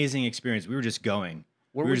an amazing experience. We were just going.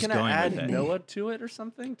 Were we we just gonna going add with it. Noah to it or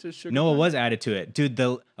something? To Sugar Noah Pine? was added to it. Dude, I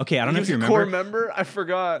don't know if you He was a core remember. member. I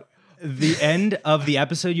forgot. The end of the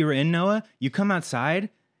episode you were in, Noah, you come outside,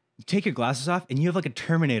 you take your glasses off, and you have like a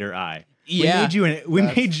Terminator eye. Yeah. We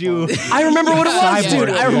made you. I remember what it was, Cyborg. dude.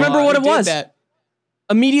 I remember what You it did was. that.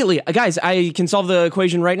 Immediately. Guys, I can solve the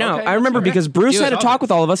equation right now. Okay, I remember okay. because Bruce Do had it. a talk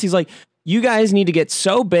with all of us. He's like, you guys need to get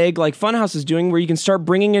so big, like Funhouse is doing, where you can start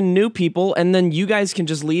bringing in new people, and then you guys can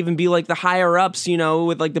just leave and be like the higher ups,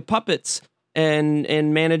 with like the puppets and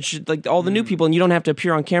manage like all the new people, and you don't have to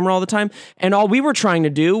appear on camera all the time. And all we were trying to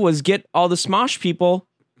do was get all the Smosh people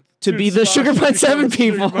to be the Sugar Pine 7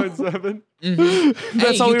 people. Sugar Pine 7.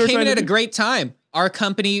 That's all you we were came trying in to at a do. great time. Our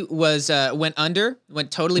company was went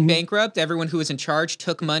totally bankrupt. Everyone who was in charge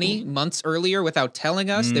took money months earlier without telling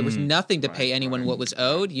us. There was nothing to pay anyone what was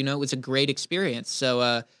owed. You know, it was a great experience.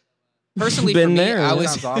 So personally, Been for me, there. I That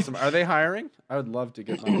was Sounds awesome. Are they hiring? I would love to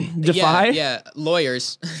get money. Defy? yeah,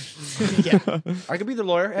 lawyers. I could be the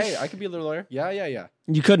lawyer. Hey, I could be the lawyer. Yeah.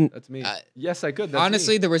 You couldn't. That's me. Yes, I could. That's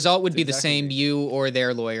Honestly, me. the result would be the exactly same, me. you or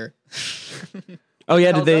their lawyer. Oh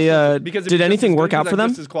yeah, Hell, did they? that's because if Did you're just anything as work good, out for I'm them?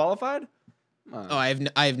 Just as qualified. Oh, I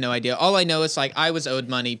have no idea. All I know is like I was owed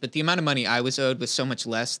money, but the amount of money I was owed was so much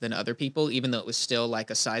less than other people, even though it was still like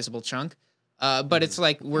a sizable chunk. But it's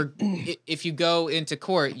like if you go into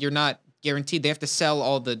court, you're not guaranteed. They have to sell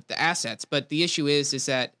all the assets. But the issue is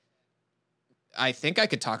that I think I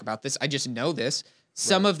could talk about this. I just know this.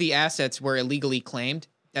 Some of the assets were illegally claimed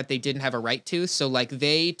that they didn't have a right to. So like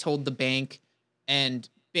they told the bank and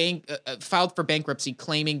bank filed for bankruptcy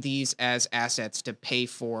claiming these as assets to pay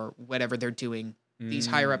for whatever they're doing. These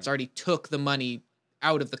higher ups already took the money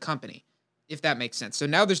out of the company, if that makes sense. So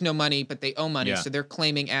now there's no money, but they owe money. Yeah. So they're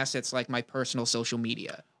claiming assets like my personal social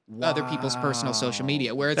media, other people's personal social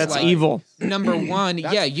media, where it's That's like, evil. number one,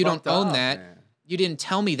 That's yeah, you don't fucked own up, that. man. You didn't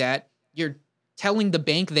tell me that. You're telling the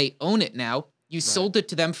bank they own it now. You sold it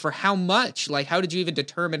to them for how much? Like, how did you even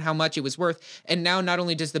determine how much it was worth? And now not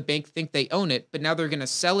only does the bank think they own it, but now they're going to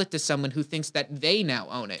sell it to someone who thinks that they now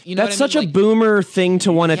own it. You know That's what I such mean? a Like, boomer thing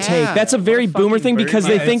to want to Yeah, take. That's a very what a boomer fucking thing because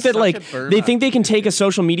they burnout. think It's that such like a burnout. they think they can take a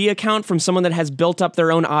social media account from someone that has built up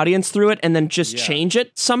their own audience through it and then just change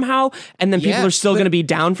it somehow, and then people Yeah, are still but- going to be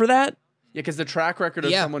down for that. Yeah, because the track record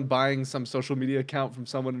of Yeah. someone buying some social media account from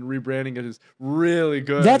someone and rebranding it is really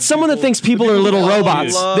good. That's someone that thinks people are little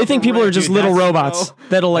robots. love They think people are just Dude, little that's- robots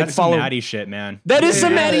that'll like That's some follow. Maddie shit, man. That is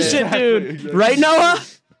some Yeah, Maddie shit, exactly, dude. exactly. Right, Noah?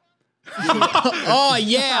 oh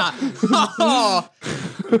yeah. Oh.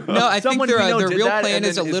 No, I Someone think we know their did real that plan and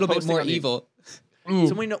is a then is little bit posting more on the- evil.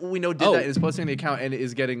 Someone we know did Oh. that and is posting on the account and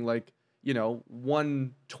is getting like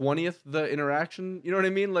 1/20th the interaction. You know what I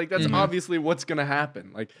mean? Like that's obviously what's gonna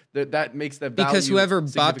happen. Like that makes that value Because whoever bought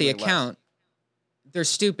the significantly less. account, they're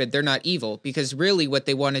stupid. They're not evil. Because really, what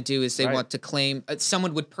they want to do is they Right. want to claim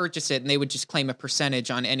someone would purchase it and they would just claim a percentage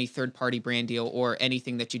on any third-party brand deal or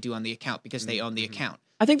anything that you do on the account because they own the account.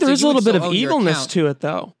 I think there So is a you would little bit still of own your evilness account. to it,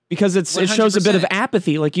 though, because it shows a bit of 100%.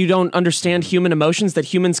 apathy. Like you don't understand human emotions, that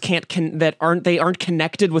humans can't that aren't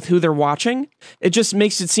connected with who they're watching. It just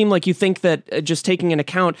makes it seem like you think that just taking an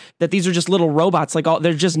account that these are just little robots, like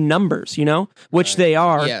they're just numbers, which they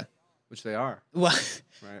are. Yeah. which they are. Well,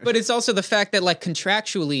 but it's also the fact that like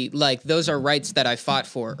contractually, like those are rights that I fought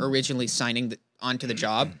for originally signing onto the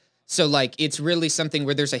job. So like it's really something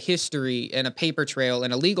where there's a history and a paper trail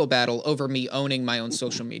and a legal battle over me owning my own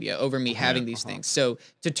social media, over me having these things. So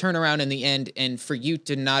to turn around in the end and for you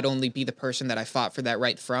to not only be the person that I fought for that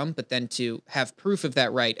right from, but then to have proof of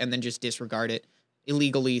that right and then just disregard it,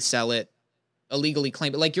 illegally sell it, illegally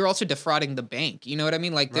claim it. Like you're also defrauding the bank. You know what I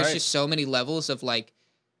mean? Like there's Right. just so many levels of like.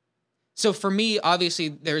 So for me,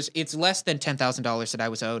 obviously, it's less than $10,000 that I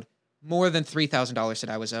was owed, more than $3,000 that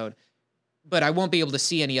I was owed. But I won't be able to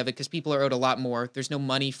see any of it because people are owed a lot more. There's no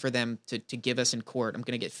money for them to give us in court. I'm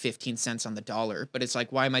going to get 15 cents on the dollar. But it's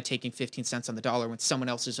like, why am I taking 15 cents on the dollar when someone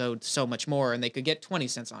else is owed so much more and they could get 20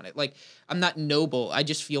 cents on it? Like, I'm not noble. I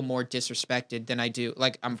just feel more disrespected than I do.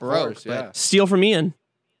 Like, I'm broke. course, yeah. Steal from Ian.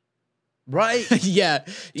 Right. But yeah.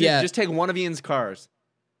 Dude, Yeah. Just take one of Ian's cars.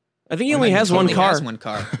 I think he only has Totally one car. has one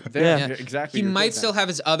car. There, Yeah. exactly. He you're might good still then. have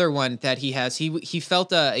his other one that he has. He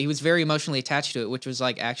felt he was very emotionally attached to it, which was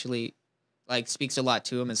like actually like speaks a lot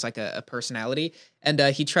to him. It's like a personality. And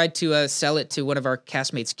he tried to sell it to one of our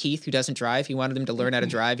castmates, Keith, who doesn't drive. He wanted him to learn how to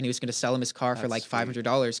drive, and he was going to sell him his car for like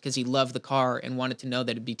 $500 because he loved the car and wanted to know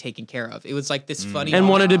that it'd be taken care of. It was like this funny And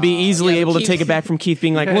wanted to be easily Yeah, able to Keith- take it back from Keith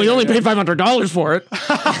being like, well, you only paid $500 for it.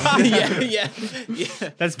 yeah.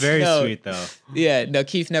 That's very No. sweet, though. Yeah, no,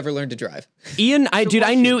 Keith never learned to drive. Ian,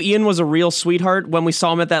 I knew Ian was a real sweetheart when we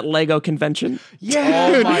saw him at that Lego convention.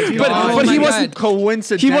 Yeah. Oh my But- God. but he my wasn't- God.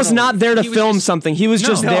 coincidental. He was not there to He was film just- something. He was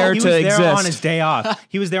just there he to was exist. there on his day off.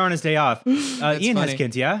 He was there on his day off. Ian has funny.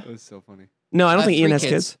 kids, yeah? It was so funny. No, I don't think Ian 3 has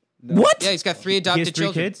kids. kids. What? Yeah, he's got 3 He adopted has 3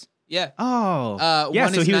 children. kids? Yeah. Oh. yeah,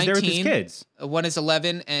 one so is he was there with his 19. kids. One is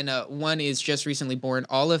 11, and one is just recently born.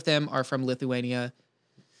 All of them are from Lithuania.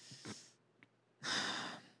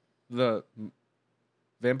 The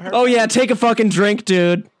vampire. Oh yeah, take a fucking drink,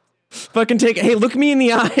 dude. Fucking take. Hey, look me in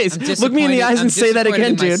the eyes. I'm Look me in the disappointed- eyes I'm and say that disappointed again,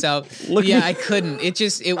 in dude. myself. Look yeah, me- I couldn't.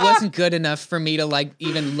 It wasn't good enough for me to like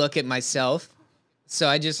even look at myself. So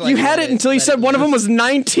I just like You had let it until you let said it one of them loose. was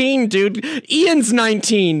 19, dude. Ian's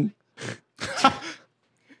 19.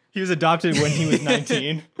 He was adopted when he was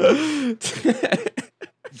 19.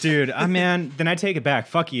 Dude, man, then I take it back.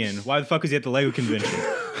 Fuck Ian. Why the fuck was he at the Lego convention?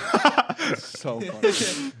 So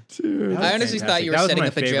funny. Dude. I honestly fantastic. thought you were That was setting my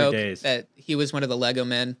up a favorite joke days. that he was one of the Lego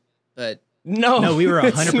men, but No, we were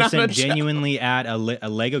it's not a 100% joke. genuinely at a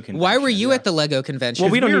Lego convention. why were you at the Lego convention?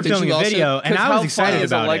 Well, we don't We were need to- filming Did a you video, and I was how excited funny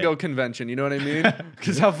is about a Lego it. convention? You know what I mean?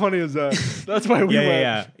 Because how funny is that? That's why we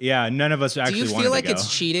went. Yeah. None of us Do actually you wanted feel like to go.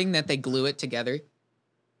 it's cheating that they glue it together?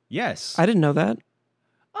 Yes. I didn't know that.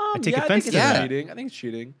 I take yeah, offense I think to it's that. cheating. I think it's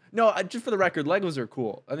cheating. No, just for the record, Legos are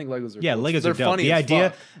cool. I think Legos are Yeah, cool. Legos They're are dope. funny The as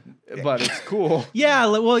idea- fuck, but it's cool. Yeah,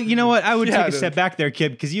 well, you know what? I would Yeah, take a dude. step back there,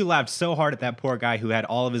 kid, because you laughed so hard at that poor guy who had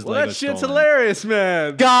all of his Well, Legos that shit's stolen. hilarious,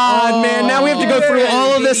 man. God, man, now we have to go through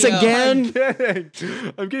all of this video. again.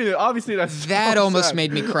 I'm kidding. Obviously, that's That so almost sad.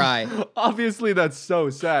 made me cry. Obviously, that's so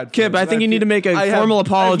sad. Kib, for him. I think you need to make a I formal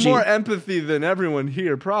apology. I have more empathy than everyone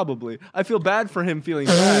here, probably. I feel bad for him feeling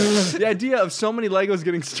bad. The idea of so many Legos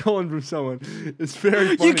getting stolen from someone is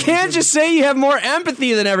very funny. You can't just say you have more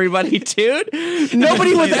empathy than everybody, dude.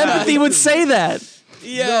 Nobody with empathy would say that.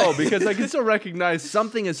 No, because I can still recognize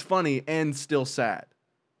something is funny and still sad.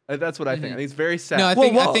 That's what I think. I think it's very sad. No, I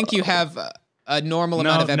Well, think you have a normal No,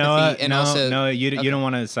 amount of empathy, and no, also no, you don't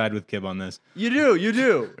want to side with Kib on this. you do. You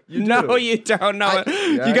do. No, you don't know.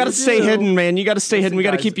 Yeah, You got to you stay do. hidden, man. You got to stay Listen, hidden. We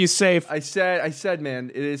got to guys, keep you safe. I said, man,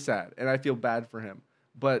 it is sad, and I feel bad for him.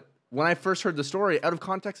 But when I first heard the story, out of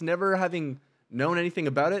context, never having known anything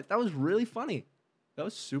about it, that was really funny. That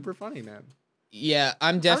was super funny, man. yeah,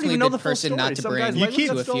 I'm even definitely know the the full person story. not to Some bring guys You Legos keep,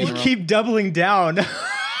 got to a stolen. funeral. you keep doubling down.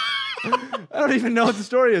 I don't even know what the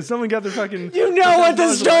story is. Someone got their fucking. You know what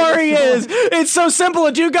the story is. It's so simple.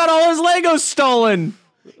 A dude got all his Legos stolen.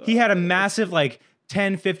 He had a massive like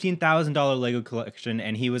 $10,000-$15,000 Lego collection,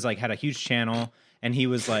 and he was like had a huge channel, and he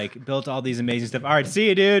was like built all these amazing stuff. All right, see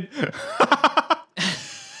you, dude.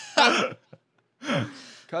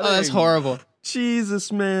 Oh, that's horrible.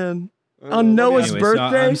 Jesus, man. On Noah's Anyway, so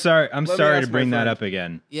birthday? I'm sorry. I'm Let me sorry ask to my bring that friend. up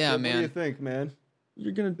again. Yeah, What do you man. think, man?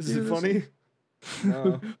 You're going to Is it funny?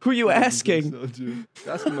 No. Who are you asking? So, dude.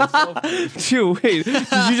 Asking myself. Dude, wait. Did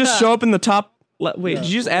you just show up in the top? Wait, did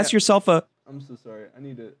you just ask yourself a... I'm so sorry. I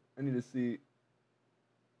need to see.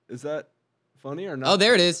 Is that funny or not? Oh,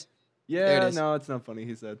 there it is. Yeah, there it is. no, it's not funny.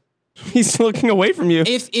 He said. He's looking away from you.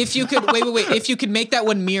 If you could wait, if you could make that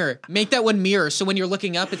one mirror, so when you're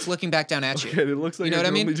looking up, it's looking back down at you. Okay, it looks like You know I what I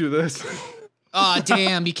can mean? only do this. Oh,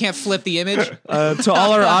 damn, you can't flip the image. To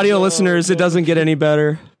all our audio listeners, it doesn't get any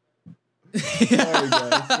better.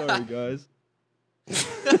 Sorry, guys.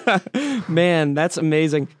 Man, that's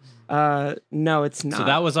amazing. No, it's not.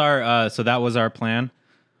 So that was our plan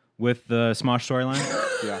with the Smosh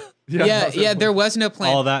storyline. Yeah. Yeah, there was no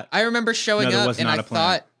plan. All that? I remember showing No, there up, was and not I a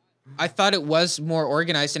plan. thought it was more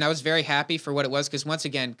organized, and I was very happy for what it was because once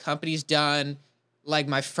again, company's done. Like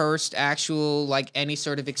my first actual like any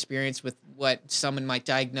sort of experience with what someone might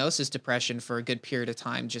diagnose as depression for a good period of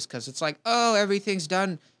time, just because it's like, oh, everything's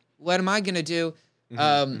done. What am I gonna do?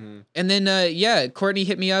 And then yeah, Courtney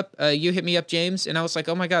hit me up. You hit me up, James, and I was like,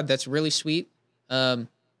 oh my god, that's really sweet.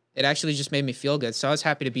 It actually just made me feel good. So I was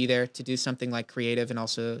happy to be there to do something like creative and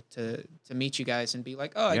also to meet you guys and be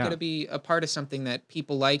like, oh, I Yeah. got to be a part of something that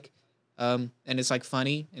people like, and it's like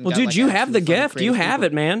funny. And Well, got, dude, like, you have the actually funny, gift. You creative have people.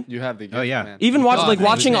 it, man. You have the gift, Oh, yeah. man. Even God, like man, it was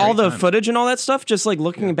watching a all great the time. footage and all that stuff, just like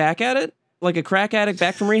looking back at it, like a crack addict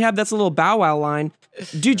back from rehab. That's a little Bow Wow line,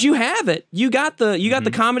 dude. You have it. You got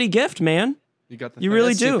the comedy gift, man. You got the You thing, really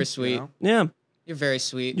That's do. super sweet. you know? Yeah. You're very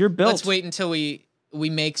sweet. You're built. Let's wait until we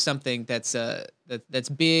make something that's that's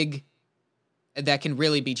big, that can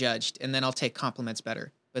really be judged, and then I'll take compliments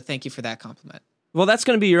better. But thank you for that compliment. Well, that's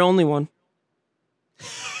gonna be your only one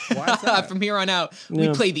Why is that? From here on out, Yeah.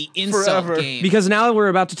 we play the insult Forever. game. because now we're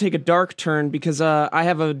about to take a dark turn. Because I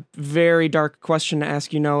have a very dark question to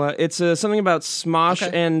ask you, Noah. It's something about Smosh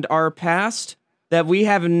Okay. and our past that we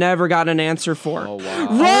have never gotten an answer for. Oh wow.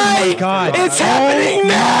 Right, God. it's happening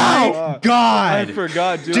now. I God,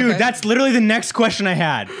 forgot, dude. dude, that's literally the next question I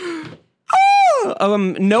had.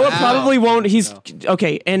 Noah probably won't. He's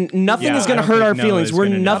okay, and nothing Yeah, is going I to don't hurt our think Noah feelings. is We're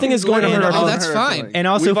gonna know. nothing is going to hurt our Oh, feelings. that's fine. And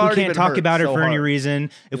also, We've if we already can't been talk hurt about it so for any hard.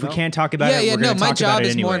 reason, if we know? can't talk about yeah, it, yeah, we're no, gonna my talk job about it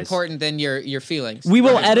is more anyways. important than your feelings. We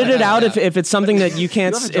will Right, edit right, it out yeah. if it's something that you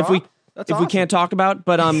can't You have a if we job? That's if we awesome. can't talk about.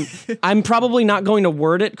 But I'm probably not going to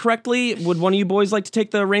word it correctly. Would one of you boys like to take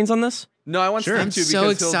the reins on this? No, I want Sure. Steve I'm to so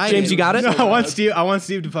because he'll- excited. James, you got it? No, I want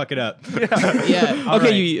Steve to fuck it up. Yeah. All Okay,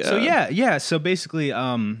 right. you- so yeah. So basically,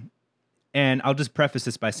 and I'll just preface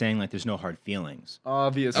this by saying like, there's no hard feelings.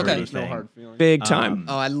 Obviously, Okay. there's no hard feeling. Big time.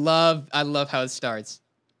 Oh, I love how it starts.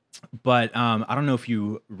 But I don't know if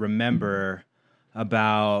you remember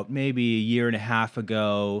about maybe a year and a half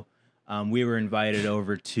ago, we were invited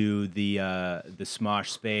over to the Smosh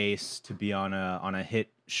space to be on a hit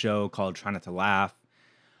show called Try Not to Laugh.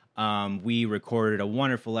 We recorded a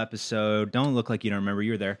wonderful episode. Don't look like you don't remember.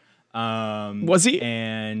 You were there. Was he?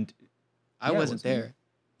 And I wasn't there.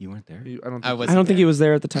 you weren't there. I I don't think he was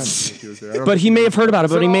there at the time. he was there. But he may have heard about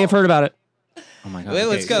it. But he may have heard about it. Oh my god. Wait,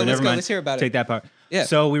 let's go. never mind. Let's hear about it. Take that part. Yeah.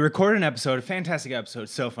 So we recorded an episode, a fantastic episode,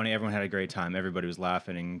 so funny. Everyone had a great time. Everybody was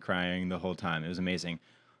laughing and crying the whole time. It was amazing.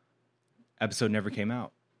 Episode never came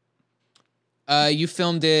out. You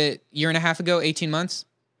filmed it year and a half ago, 18 months.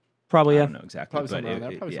 Probably, I yeah. don't know exactly, Probably but somewhere around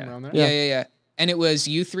there. Probably somewhere around there. Yeah. And it was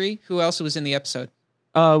you three. Who else was in the episode?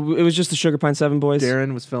 It was just the Sugar Pine 7 boys.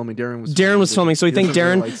 Darren was filming. Darren was filming. So we think He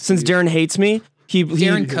doesn't Darren, like since Steve. Darren hates me, he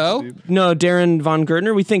Darren Coe? No, Darren Von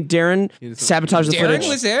Gertner. We think Darren doesn't- sabotaged the Darren footage.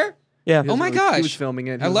 was there? Yeah. Oh my He gosh. was filming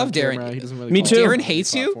it. He I was love on Darren. camera. He doesn't really Me follow too. the Darren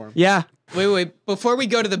hates you? platform. Yeah. Wait. Before we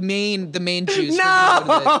go to the main juice.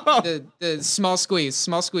 No! The small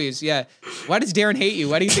squeeze. Yeah. Why does Darren hate you?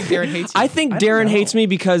 Why do you think Darren hates you? I think Darren hates me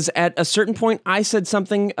because at a certain point I said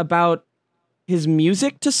something about his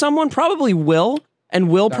music to someone, probably Will, and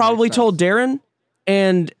Will That probably makes told Darren,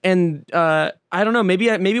 and I don't know,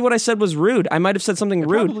 maybe what I said was rude. I might have said something It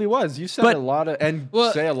rude. probably was. You said But- a lot of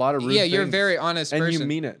say a lot of rude yeah, you're a things. very honest and person. you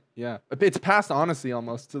mean it. Yeah, it's past honesty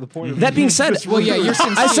almost to the point of That being said, just Well, yeah, rude. you're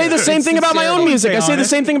sincere. I say the same thing about my own music. I say the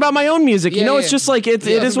same thing about my own music. You Yeah, know, yeah. it's just like it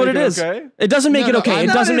Yeah. is what it Doesn't is. make it okay? It doesn't make No, it no, okay. I'm It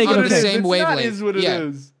not doesn't make it on the okay. same It's wavelength. Not is what it Yeah.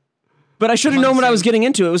 is. But I should have I'm on known the what I same- was getting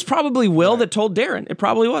into. It was probably Will that told Darren. It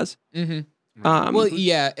probably was. Well,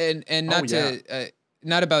 yeah, and not Oh,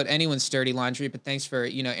 not about anyone's dirty laundry, but thanks for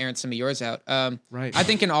airing some of yours out. Right. I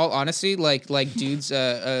think in all honesty, like dude's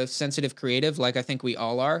a sensitive creative, like I think we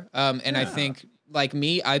all are. And I think like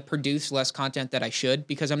me, I produce less content that I should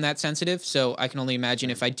because I'm that sensitive. So I can only imagine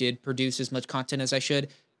if I did produce as much content as I should,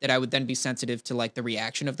 that I would then be sensitive to like the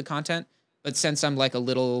reaction of the content. But since I'm like a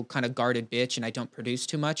little kind of guarded bitch and I don't produce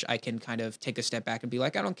too much, I can kind of take a step back and be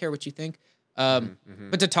like, I don't care what you think.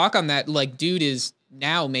 But to talk on that, like, dude is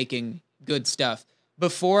now making good stuff.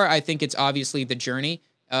 Before, I think it's obviously the journey,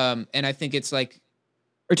 and I think it's like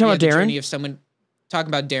Are you talking the about journey Darren? of someone talking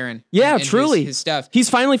about Darren. Yeah, and truly. his stuff. He's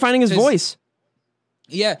finally finding his 'Cause- voice.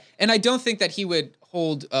 Yeah, and I don't think that he would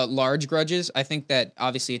hold large grudges. I think that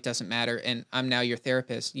obviously it doesn't matter, and I'm now your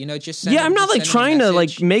therapist. You know, just send Yeah, him- I'm not just like send him a trying to like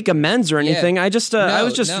message. make amends or anything. I just I No,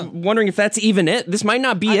 was just no. wondering if that's even it. This might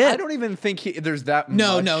not be it. I don't even think there's that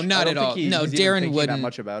No, much. no, I not don't at think all. he's No, even Darren thinking wouldn't. that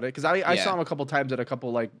much about it because I Yeah. saw him a couple times at a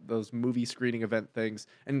couple like those movie screening event things,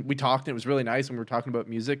 and we talked, and it was really nice, and we were talking about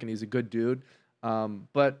music, and he's a good dude.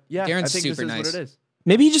 But yeah, Darren's I think super this is nice. what it is.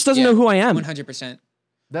 Maybe he just doesn't know who I am. 100%.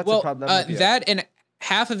 That's Well, a problem. That might be it. that and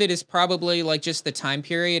half of it is probably like just the time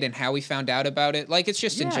period and how we found out about it. Like it's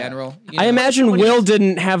just in Yeah. general. you I know? imagine Somebody Will just-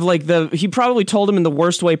 didn't have like he probably told him in the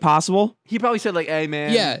worst way possible. He probably said like, "Hey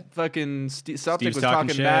man, Yeah. fucking Celtic Steve's was talking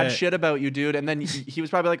talking mad shit. shit about you, dude," and then he was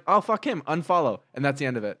probably like, "Oh fuck him, unfollow," and that's the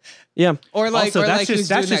end of it. Yeah. Or like, Also, or that's like he was just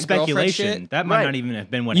that's doing just that girlfriend speculation. shit. That might Right. not even have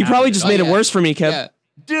been what You probably happened. just Oh, made it yeah. worse for me, Kev. Yeah.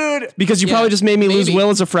 Dude, Because you Yeah. probably just made me lose Maybe. Will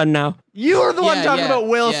as a friend now. you were the one Yeah, talking yeah, about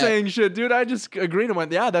Will yeah. saying shit, dude. I just agreed and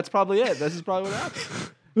went, "Yeah, that's probably it. This is probably what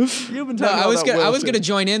happened." You've been No, talking I was about gonna Will I was shit. gonna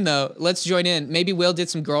join in though. Let's join in. Maybe Will did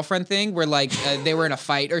some girlfriend thing where like they were in a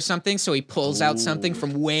fight or something, so he pulls out something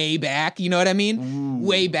from way back. You know what I mean?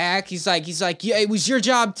 Way back. He's like, yeah, it was your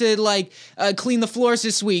job to like clean the floors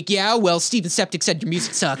this week. Yeah, well, Steven Septic said your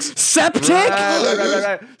music sucks. Septic?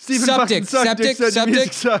 Right. Steven fucking Septic, said your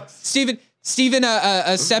music septic. sucks. Steven,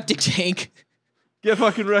 a septic tank. Get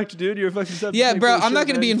fucking wrecked, dude. You're a fucking septic. Yeah, tank bro, full of I'm not shit,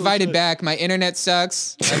 gonna man. be Full of invited shit. back. My internet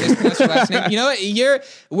sucks. I mispronounced your last name. You know what?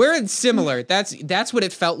 We're similar. That's what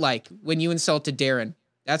it felt like when you insulted Darren.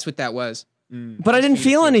 That's what that was. But I didn't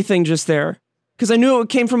feel anything just there because I knew it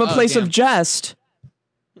came from a place damn. of jest.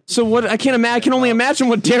 So what? I can't imagine. I can only imagine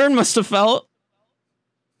what Darren must have felt.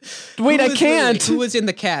 Wait, Who I was- can't. Who was in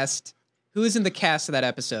the cast? Who was in the cast of that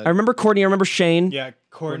episode? I remember Courtney. I remember Shane. Yeah,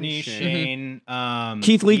 Courtney, Shane. Shane,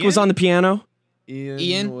 Keith Leak was Ian? on the piano.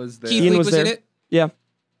 Ian was there. Keith Ian Leak was was in there. it. Yeah.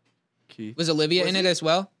 Keith. Was Olivia in it as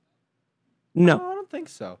well? No, I don't think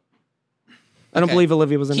so. I don't Okay. believe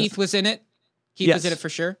Olivia was in Keith it. was in it. Keith Yes. was in it for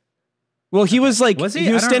sure. Well, he was like Was he?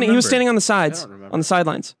 he was I don't standing. He was remember. standing on the sides, I don't remember. on the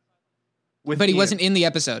sidelines. With But he Ian. wasn't in the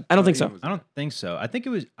episode. I don't think Ian so. was I don't think so. I think it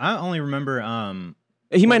was. I only remember.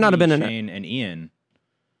 He might not have been in it. Shane and Ian.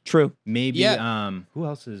 True. Maybe. Yeah. Who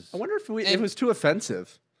else is? I wonder if it was too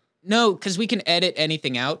offensive. No, because we can edit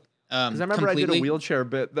anything out. Because I remember completely. I did a wheelchair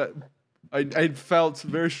bit that I felt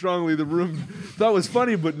very strongly the room thought was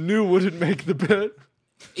funny, but knew wouldn't make the bit.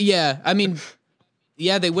 Yeah, I mean,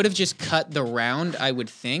 yeah, they would have just cut the round, I would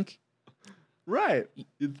think. Right.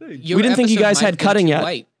 You'd think. Your We didn't think you episode guys might had have been cutting too yet.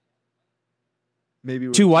 white. Maybe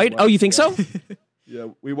we're Too white? Oh, you think yeah. so? Yeah,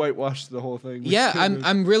 we whitewashed the whole thing. We Yeah, shouldn't have.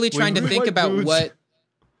 I'm really trying to we think white about boots. what.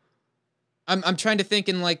 I'm trying to think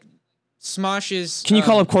in like Smosh's. Can you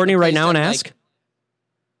call up Courtney right place now and that, ask? like-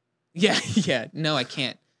 yeah, yeah. No, I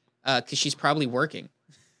can't. Because she's probably working.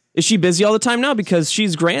 Is she busy all the time now? Because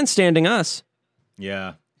she's grandstanding us.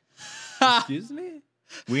 Yeah. Excuse me?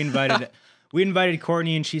 We invited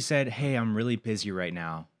Courtney, and she said, "Hey, I'm really busy right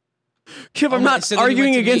now." Kip, I'm my- not so then he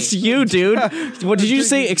arguing went to against me. you, dude. What did you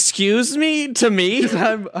say? Excuse me to me?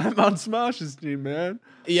 I'm on Smosh's team, man.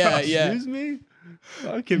 Yeah, yeah. Excuse me?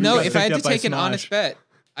 Okay, No, got if I had picked to up by take an Smosh. honest bet,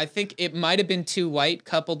 I think it might have been too white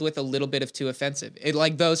coupled with a little bit of too offensive. It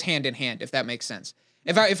like those hand in hand, if that makes sense.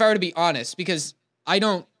 If I were to be honest, because I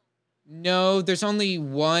don't know, there's only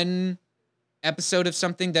one episode of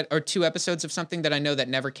something that, or 2 episodes of something that I know that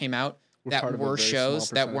never came out We're that part of a were very shows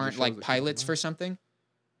small that percentage of weren't shows like that can't pilots come for something.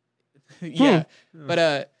 Yeah,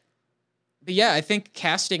 but yeah, I think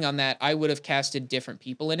casting on that, I would have casted different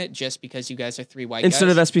people in it just because you guys are 3 white Instead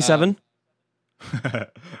guys. of SB7?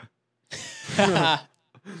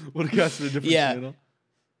 Would have got to a different Yeah. channel.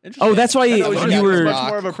 Oh, that's why I you, know, Yeah, you you the were. Rock. much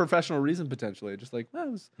more of a professional reason potentially. Just like, well,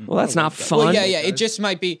 it was, Well, that's not fun. Well, yeah, it just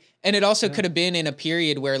might be, and it also could have been in a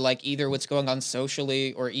period where like either what's going on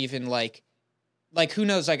socially or even like who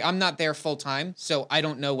knows? Like I'm not there full time, so I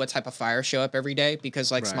don't know what type of fires show up every day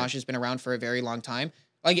because like Right. Smosh has been around for a very long time.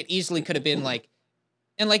 Like it easily could have been like,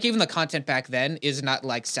 and like even the content back then is not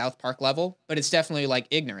like South Park level, but it's definitely like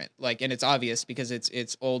ignorant, like, and it's obvious because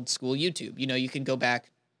it's old school YouTube. You know, you can go back,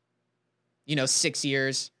 6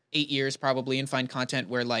 years, 8 years probably, and find content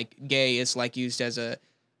where like gay is like used as a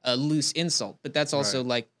loose insult, but that's also Right.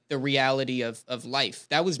 like the reality of life.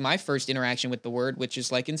 That was my first interaction with the word, which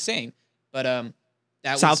is like insane. But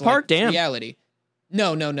that South was Park? like, Damn. reality.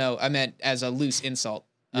 No. I meant as a loose insult.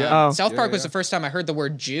 Yeah. Oh. South Park Yeah, was yeah. the first time I heard the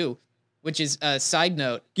word Jew, which is a side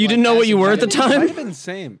note. You like, didn't know as what you a were at the Jew- It might time? have been the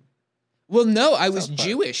same. Well, no, I was South Park.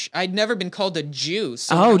 Jewish. I'd never been called a Jew.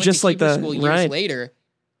 So Oh, when I went just to like Hebrew the- school years right. later.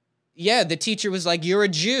 Yeah, the teacher was like, "You're a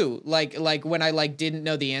Jew." Like when I like didn't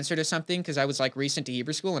know the answer to something because I was like recent to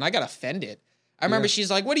Hebrew school and I got offended. I remember Yeah. she's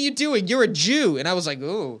like, "What are you doing? You're a Jew," and I was like,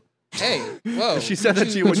 "Oh, hey, whoa." She said that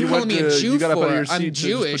to you What when you calling went me a to, Jew you got up out of for? your seat I'm to just put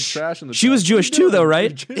Jewish. trash in the She was trash. Jewish What are you too, though, doing?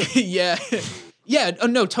 right? You're Jewish. Yeah, yeah. Oh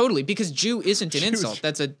no, totally. Because Jew isn't an insult.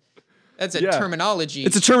 That's a Yeah. terminology.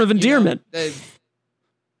 It's a term of you know, endearment.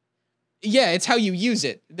 yeah, it's how you use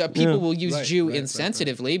it. The people Yeah. will use Right, Jew right, right,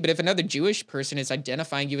 insensitively, but if another Jewish person is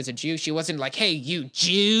identifying you as a Jew, she wasn't like, "Hey, you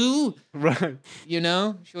Jew," Right. you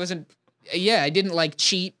know? She wasn't. Yeah, I didn't like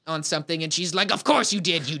cheat on something, and she's like, "Of course you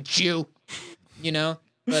did, you Jew," you know.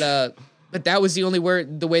 But that was the only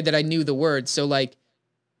word, the way that I knew the word. So like,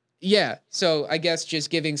 yeah. So I guess just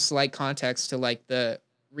giving slight context to like the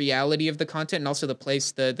reality of the content and also the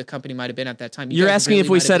place the company might have been at that time. You You're guys asking really if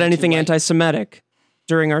we might have said been too anything white. anti-Semitic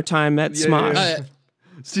during our time at Yeah, Smosh. yeah, Uh,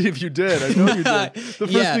 Steve, you did. I know you did. The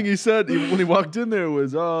first Yeah. thing he said when he walked in there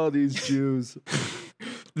was, "Oh, these Jews."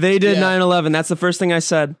 They did Yeah. 9/11. That's the first thing I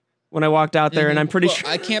said when I walked out there, and I'm pretty Well, sure.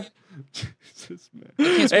 I can't. Jesus, man.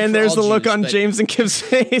 Can't speak And for there's all the look Jews, on but- James and Kip's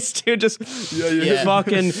face, dude. Just Yeah.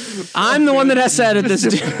 fucking. I'm the one that has said it. This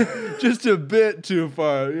dude. Just a bit too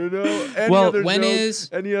far, you know. Any Well, other when joke, is-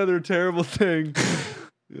 any other terrible thing,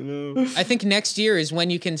 you know? I think next year is when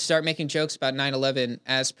you can start making jokes about 9/11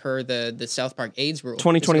 as per the South Park AIDS rule.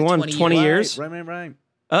 2021, 20 years. Right. 20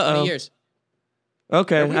 Uh-oh. years.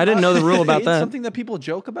 Okay, Are we I didn't know the rule about it's that. Something that people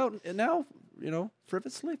joke about now, you know,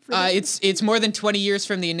 frivolously. It's more than 20 years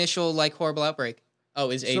from the initial like horrible outbreak. Oh,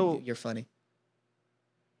 is AIDS? So- You're funny.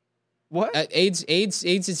 What? AIDS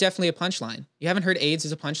is definitely a punchline. You haven't heard AIDS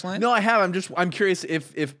as a punchline? No, I have. I'm curious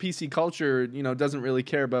if PC culture, you know, doesn't really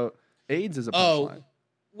care about AIDS as a Oh, punchline.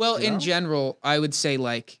 Well, You in know? general, I would say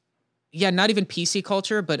like, yeah, not even PC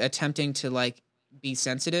culture, but attempting to like be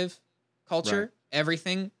sensitive culture. Right.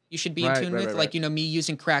 Everything you should be in Right, tune right, with. right, Like, right. you know, me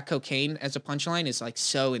using crack cocaine as a punchline is like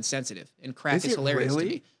so insensitive, and crack Is is it hilarious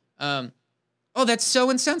really? to me. Oh, that's so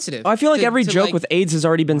insensitive. I feel like to- every to, joke like- with AIDS has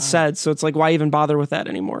already been said, so it's like, why even bother with that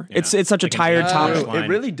anymore? Yeah. It's such a Like an tired AIDS topic, punchline. It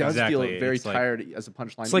really does Exactly. feel very It's like- tired as a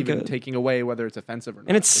punchline, It's like even a- taking away whether it's offensive or not.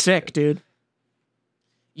 and it's sick, dude.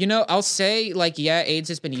 You know, I'll say like, yeah, AIDS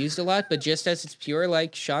has been used a lot, but just as its pure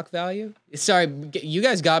like shock value. Sorry, you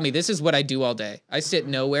guys got me. This is what I do all day. I sit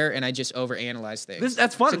nowhere and I just overanalyze things.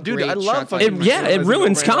 That's It's fun, a dude. great I love shock fucking. value. Yeah, it overanalyzing,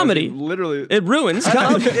 ruins comedy. Literally, It ruins I love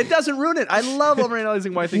comedy. it. It doesn't ruin it. I love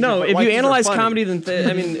overanalyzing why things. No, are, if why you things are analyze funny. comedy, then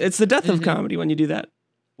I mean, it's the death of comedy when you do that.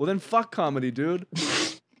 Well, then fuck comedy, dude.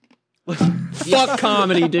 Fuck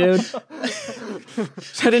comedy, dude. I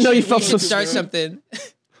didn't know you We felt should so. start something.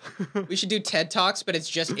 We should do TED Talks, but it's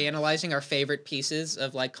just analyzing our favorite pieces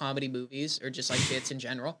of like comedy movies or just like bits in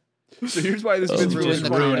general. So here's why this bit's really ruining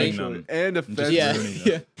funny, them. actually, and offensive. Yeah, ruining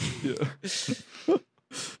yeah.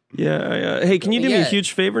 Yeah. Hey, can you do me a Yeah.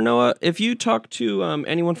 huge favor, Noah? If you talk to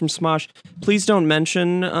anyone from Smosh, please don't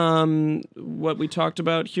mention what we talked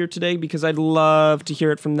about here today, because I'd love to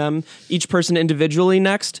hear it from them, each person individually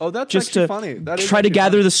next. Oh, that's just actually to funny. That is try to actually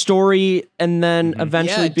gather funny. the story and then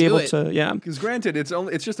eventually Yeah, be do able it. to. Yeah. Because granted, it's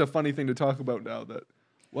just a funny thing to talk about now. That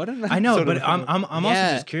what an I know, episode but of- I'm also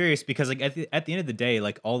Yeah. just curious because like at the end of the day,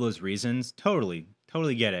 like all those reasons, totally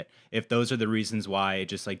get it. If those are the reasons why it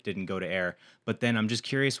just like didn't go to air, but then I'm just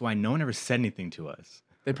curious why no one ever said anything to us.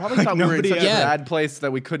 They probably thought we were in nobody such a else- bad place that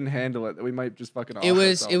we couldn't handle it. That we might just fucking. It off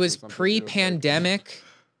was ourselves or something, too. pre-pandemic,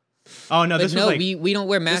 Oh no, but this no, was like we don't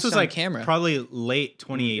wear this masks was on like camera. probably late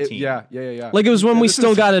 2018. Yeah. Like it was when Yeah, we this still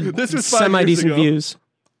was- got a this was 5 years semi decent ago. views.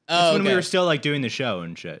 Oh, when we okay. were still like doing the show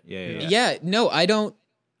and shit. Yeah. Yeah, no, I don't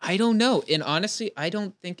know. And honestly, I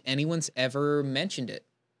don't think anyone's ever mentioned it.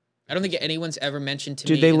 I don't think anyone's ever mentioned to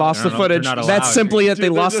me. Dude, they in lost No, the no, they're footage. not allowed That's to. simply it. They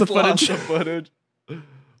Dude, lost the just lost footage. the footage.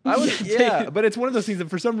 I was, yeah, but it's one of those things that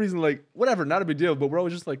for some reason, like, whatever, not a big deal. But we're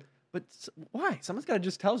always just like, but why? Someone's got to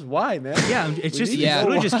just tell us why, man. Yeah, it's We just need to Yeah. it's know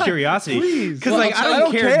literally just why. curiosity. Please. Because Well, like I I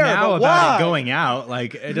don't care, now but about why? it going out.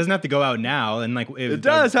 Like it doesn't have to go out now, and like It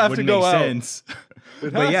does have to wouldn't go make out. sense.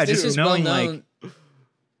 It But has yeah, to. just This is well knowing known. like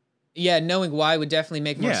Yeah, knowing why would definitely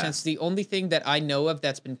make more Yeah. sense. The only thing that I know of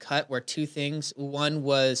that's been cut were two things. One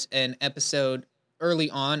was an episode early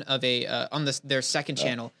on of a on their second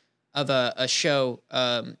channel of a show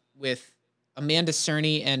with Amanda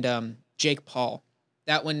Cerny and Jake Paul.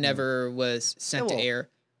 That one never was sent to well, air.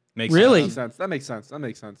 makes Really? sense. That makes sense. That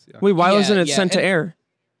makes sense. Yeah. Wait, why Yeah, wasn't it yeah, sent to and- air?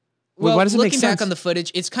 Wait, Well, why does it looking make back sense? on the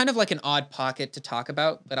footage, it's kind of like an odd pocket to talk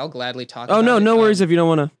about, but I'll gladly talk Oh about no, it. no worries if you don't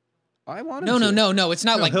want to. I wanted No, to. no, it's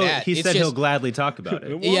not No, like he'll- that. He It's said just, he'll gladly talk about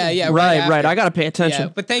it. Yeah, Right, after. I gotta pay attention.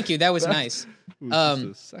 Yeah, but thank you. That was nice. It was just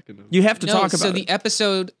Um, a second of- You have to talk about so it.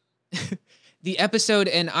 the episode,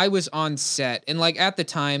 and I was on set, and like at the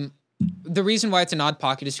time, the reason why it's an odd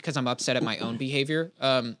pocket is because I'm upset at my own behavior.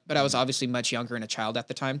 But I was obviously much younger and a child at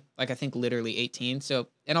the time, like I think literally 18. So,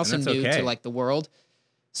 and also And new that's okay. to like the world.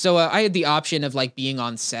 So I had the option of like being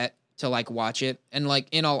on set to like watch it, and like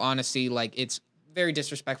in all honesty, like it's very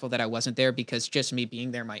disrespectful that I wasn't there because just me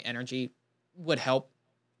being there, my energy would help.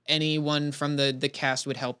 Anyone from the cast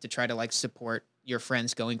would help to try to like support your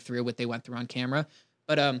friends going through what they went through on camera.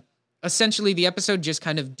 But essentially the episode just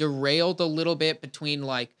kind of derailed a little bit between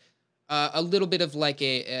like a little bit of like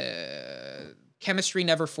a chemistry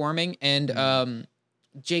never forming and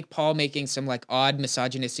Jake Paul making some like odd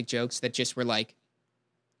misogynistic jokes that just were like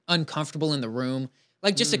uncomfortable in the room.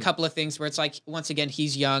 Like just a couple of things where it's like, once again,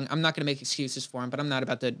 he's young. I'm not going to make excuses for him, but I'm not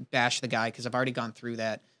about to bash the guy because I've already gone through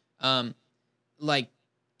that. Like,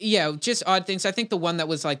 yeah, just odd things. I think the one that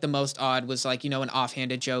was like the most odd was like, you know, an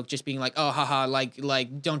offhanded joke, just being like, "Oh, haha,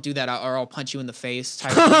 like don't do that, or I'll punch you in the face."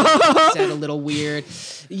 Type of thing. Said a little weird.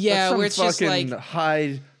 Yeah, That's some where it's just like,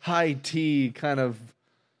 fucking high tea kind of.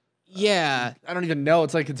 yeah, I don't even know.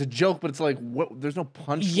 It's like it's a joke, but it's like what? There's no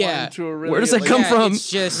punchline Yeah. to it. Really. Where does that Like, come yeah, from? It's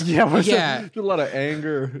just Yeah, where's yeah. a lot of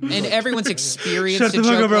anger. And everyone's experienced Shut a the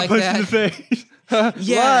fuck joke up! I'll like punch you in the that. face.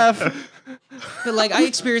 Yeah. Laugh. But like I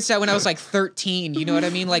experienced that when I was like 13, you know what I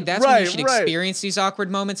mean? Like that's when Right, you should right. experience these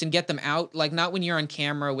awkward moments and get them out. Like not when you're on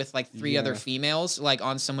camera with like three other Yeah. females, like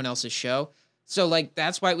on someone else's show. So like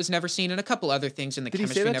that's why it was never seen, and a couple other things in the Did he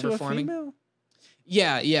say chemistry that never to a forming. female?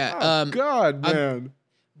 Yeah. Oh God, man.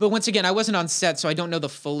 But once again, I wasn't on set, so I don't know the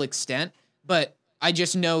full extent. But I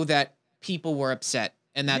just know that people were upset,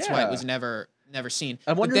 and that's why it Yeah. was never seen.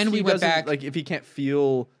 I wonder but then if we he went doesn't, back. like if he can't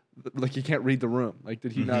feel, like he can't read the room. Like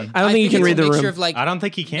did he not? I don't think you can it's read a the mixture room. Of like, I don't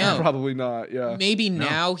think he can. No. Probably not. Yeah. maybe No.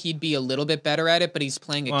 now he'd be a little bit better at it, but he's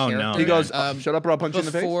playing a Oh, no, character. He goes, Um, "Shut up, or I'll punch you in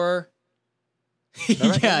the face." before. All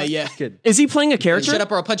right, yeah, all right. yeah. Kid. Is he playing a character? Shut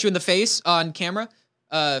up or I'll punch you in the face on camera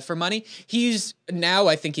for money. He's now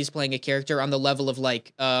I think he's playing a character on the level of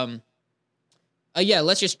like yeah,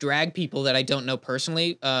 let's just drag people that I don't know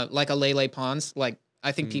personally, like a Lele Pons. Like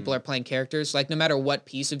I think people are playing characters. Like no matter what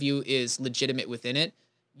piece of you is legitimate within it,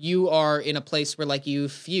 you are in a place where like you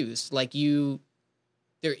fuse. Like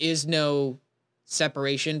there is no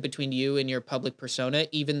separation between you and your public persona,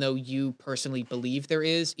 even though you personally believe there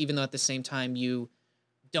is, even though at the same time you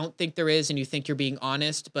don't think there is and you think you're being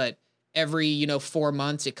honest, but every 4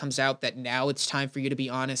 months it comes out that now it's time for you to be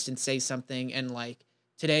honest and say something, and like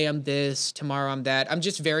today I'm this, tomorrow I'm that. I'm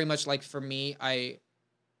just very much like, for me,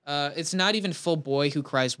 it's not even full boy who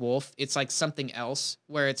cries wolf. It's like something else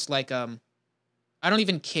where it's like I don't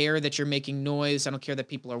even care that you're making noise. I don't care that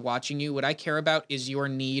people are watching you. What I care about is your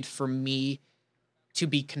need for me to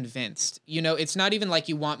be convinced. You know, it's not even like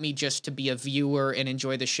you want me just to be a viewer and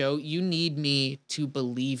enjoy the show. You need me to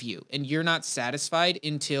believe you. And you're not satisfied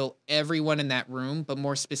until everyone in that room, but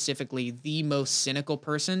more specifically, the most cynical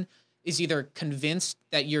person is either convinced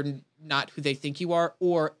that you're not who they think you are,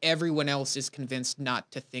 or everyone else is convinced not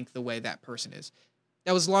to think the way that person is.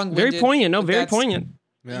 That was long-winded. Very poignant. No, but very that's- poignant.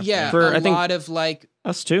 Yeah, For, a I think, lot of like,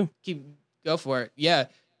 us too. go for it. Yeah.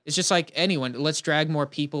 It's just like anyone. Let's drag more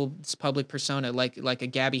people's public persona, like a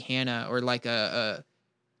Gabby Hanna, or like a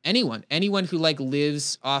anyone who like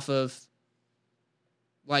lives off of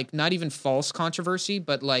like not even false controversy,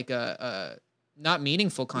 but like a not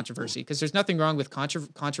meaningful controversy. Because there's nothing wrong with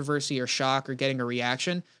controversy or shock or getting a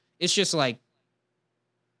reaction. It's just like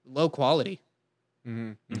low quality.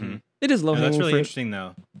 It is low No, hanging that's really fruit. interesting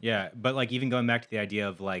though. Yeah, but like even going back to the idea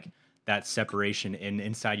of like that separation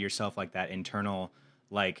inside yourself, like that internal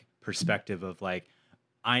like perspective of like,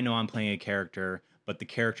 I know I'm playing a character, but the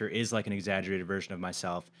character is like an exaggerated version of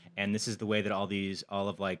myself, and this is the way that all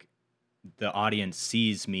of like the audience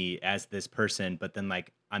sees me as this person, but then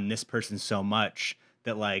like I'm this person so much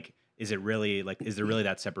that like is there really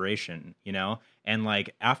that separation, you know? And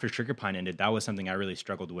like after Trigger Pine ended, that was something I really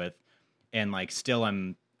struggled with, and like still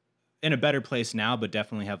I'm in a better place now, but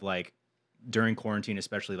definitely have like during quarantine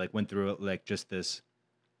especially like went through like just this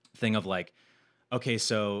thing of like, okay,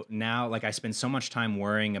 so now like I spend so much time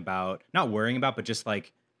not worrying about, but just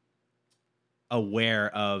like aware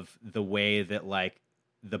of the way that like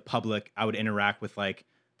the public, I would interact with like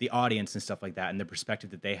the audience and stuff like that, and the perspective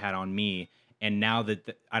that they had on me. And now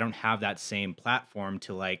that I don't have that same platform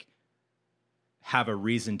to like have a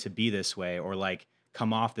reason to be this way or like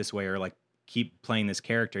come off this way or like keep playing this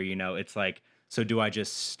character, you know, it's like, so do I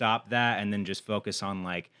just stop that and then just focus on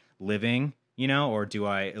like living, you know, or do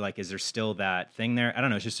I like, is there still that thing there? I don't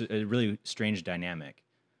know. It's just a really strange dynamic.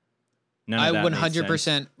 I None of that made 100%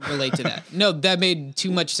 sense. relate to that. No, that made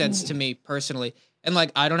too much sense to me personally. And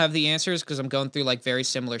like, I don't have the answers because I'm going through like very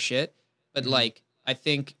similar shit. But like, I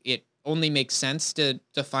think it only makes sense to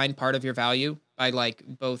define part of your value by like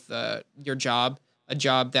both your job, a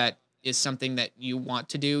job that is something that you want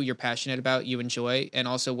to do, you're passionate about, you enjoy, and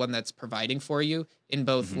also one that's providing for you in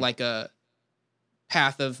both like a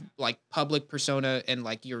path of like public persona and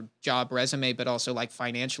like your job resume, but also like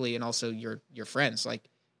financially and also your friends. Like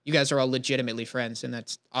you guys are all legitimately friends, and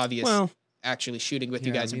that's obvious. Well, actually shooting with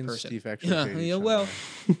you guys in person. Steve actually Yeah, dated yeah, each well,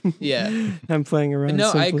 other. yeah. I'm playing around. But no,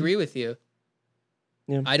 I simply. agree with you.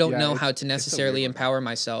 Yeah. I don't Yeah, know it's- how it's to a necessarily weird one. empower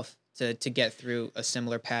myself to get through a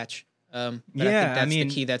similar patch. But I Yeah, think I that's mean-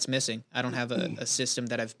 the key that's missing. I don't have a system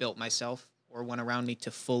that I've built myself or one around me to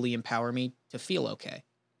fully empower me to feel okay.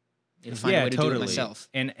 I need to find a way to do it myself.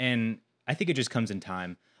 And I think it just comes in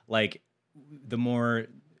time. Like the more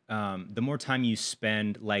time you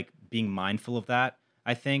spend like being mindful of that,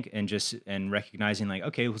 I think, and recognizing like,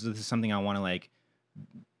 okay, well, this is something I want to like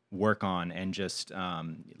work on and just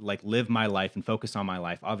like live my life and focus on my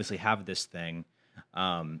life. Obviously have this thing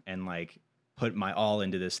and like put my all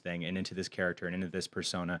into this thing and into this character and into this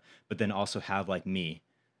persona, but then also have like me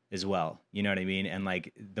as well. You know what I mean? And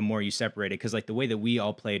like the more you separate it, because like the way that we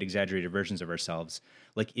all played exaggerated versions of ourselves,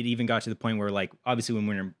 like it even got to the point where like obviously when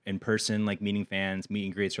we're in person, like meeting fans, meet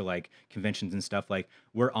and greets or like conventions and stuff, like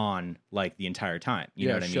we're on like the entire time. You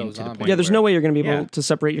know Yeah, what I mean? show's To the on. point Yeah, there's where- no way you're going to be able Yeah. to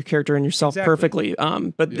separate your character and yourself Exactly. perfectly.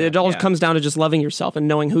 But Yeah. it all Yeah. comes down to just loving yourself and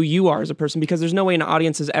knowing who you are as a person, because there's no way an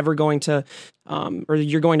audience is ever going to, or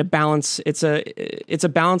you're going to balance. It's a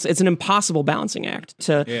balance. It's an impossible balancing act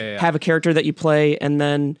to Yeah. have a character that you play and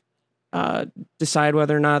then decide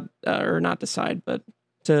whether or not decide, but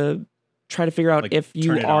to try to figure out Like, if you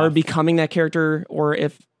turn it are off. becoming that character or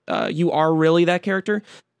if you are really that character.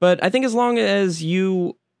 But I think as long as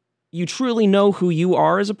you truly know who you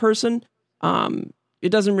are as a person, it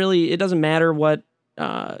doesn't matter what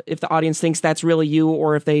if the audience thinks that's really you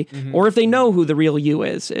or if they know who the real you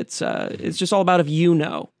is. It's just all about if you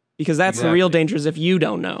know, because that's the real Exactly. danger is if you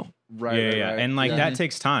don't know. Right. Yeah. And like yeah. that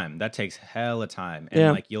takes time. That takes hella time. And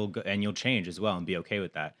Yeah. like you'll change as well and be okay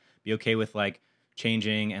with that. Be okay with like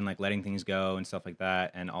changing and like letting things go and stuff like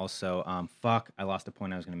that. And also, I lost the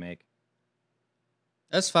point I was gonna make.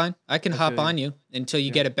 That's fine. I can hop feel you. on you until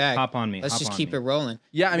you get it back. Hop on me. Let's hop just on keep me. it rolling.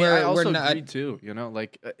 Yeah, I mean, I We're also not- agree too. You know,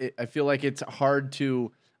 like I feel like it's hard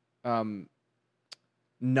to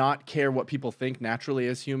not care what people think naturally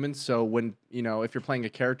as humans. So when if you're playing a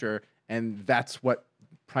character and that's what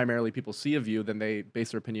primarily people see of you, then they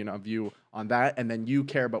base their opinion of you on that, and then you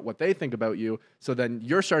care about what they think about you. So then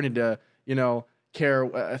you're starting to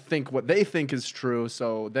think what they think is true.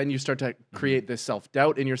 So then you start to create this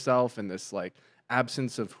self-doubt in yourself and this like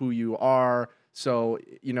absence of who you are. So,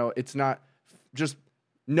 it's not just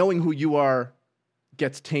knowing who you are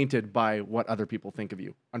gets tainted by what other people think of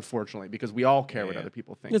you, unfortunately, because we all care what other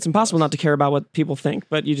people think. It's impossible not to care about what people think,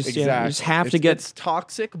 but you just, you just have to get it's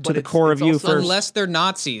toxic, but to the core of you also, first. Unless they're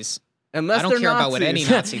Nazis. Unless I don't they're care about what any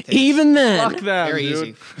Nazi thinks. Even then. Fuck them, Very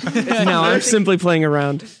dude. easy. No, I'm simply playing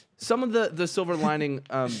around. Some of the silver lining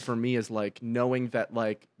for me is like knowing that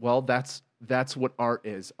like, well, that's what art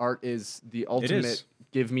is. Art is the ultimate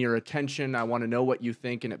give me your attention. I want to know what you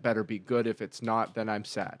think, and it better be good. If it's not, then I'm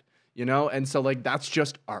sad. And so like that's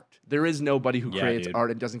just art. There is nobody who creates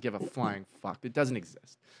art and doesn't give a flying fuck. It doesn't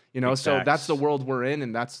exist. So that's the world we're in,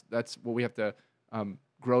 and that's what we have to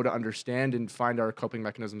grow to understand and find our coping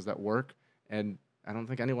mechanisms that work. And I don't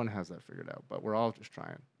think anyone has that figured out, but we're all just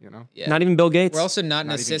trying. Yeah. Not even Bill Gates. We're also not in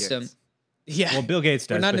Not a even system. Gates. Yeah. Well, Bill Gates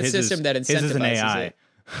does. We're not but in a his system that his is an incentivizes AI. it.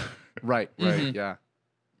 Right. Mhm. Yeah.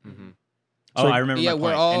 Mm-hmm. Oh, I remember Yeah, my we're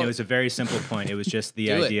point, all- and it was a very simple point. It was just the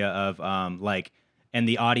Do it. idea of and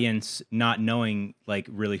the audience not knowing like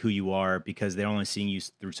really who you are because they're only seeing you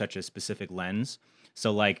through such a specific lens.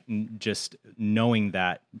 So like just knowing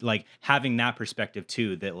that, like having that perspective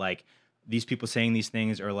too, that like these people saying these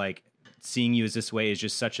things or like seeing you as this way is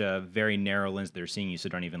just such a very narrow lens they're seeing you. So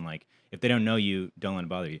don't even like if they don't know you, don't let it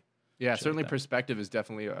bother you. Yeah, Shit like certainly that. perspective is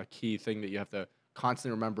definitely a key thing that you have to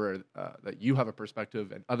constantly remember that you have a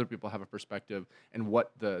perspective and other people have a perspective, and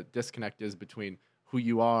what the disconnect is between who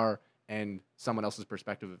you are and someone else's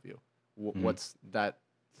perspective of you. What's that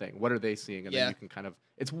thing? What are they seeing? And then you can kind of,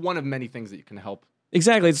 it's one of many things that you can help.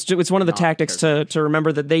 Exactly. It's one of the Not tactics care to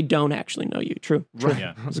remember that they don't actually know you. True. Right.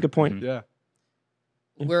 Yeah. That's a good point. Yeah.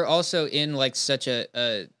 We're also in like such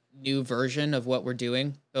a new version of what we're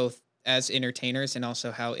doing, both as entertainers and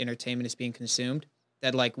also how entertainment is being consumed,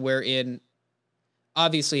 that like we're in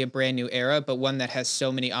obviously a brand new era, but one that has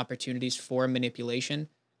so many opportunities for manipulation,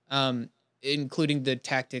 including the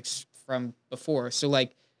tactics from before. So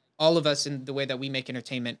like all of us in the way that we make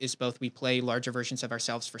entertainment is both we play larger versions of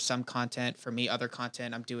ourselves for some content. For me, other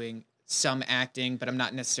content, I'm doing some acting, but I'm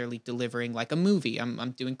not necessarily delivering like a movie.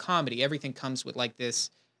 I'm doing comedy. Everything comes with like this,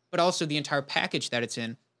 but also the entire package that it's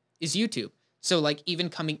in is YouTube. So like even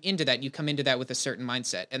coming into that, you come into that with a certain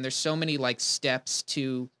mindset, and there's so many like steps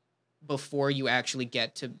to before you actually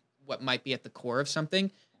get to what might be at the core of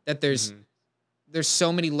something, that there's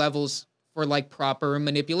so many levels for like proper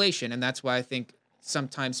manipulation. And that's why I think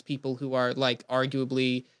sometimes people who are like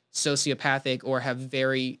arguably sociopathic or have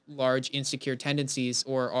very large insecure tendencies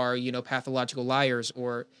or are, pathological liars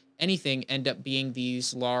or anything end up being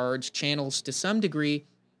these large channels to some degree,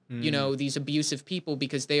 these abusive people,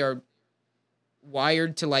 because they are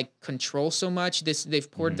wired to like control so much. They've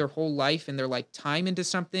poured their whole life and their like time into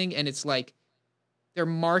something, and it's like they're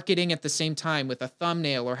marketing at the same time with a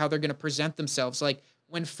thumbnail or how they're going to present themselves. Like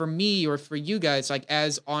when for me or for you guys, like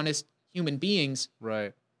as honest human beings,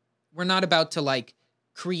 Right. we're not about to like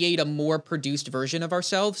create a more produced version of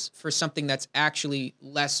ourselves for something that's actually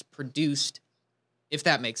less produced, if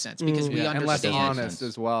that makes sense, because we And less understand honest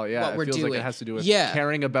as well. Yeah. what It we're feels like doing. it has to do with Yeah.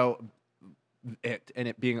 caring about it and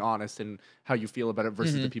it being honest and how you feel about it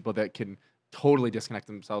versus the people that can totally disconnect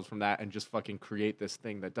themselves from that and just fucking create this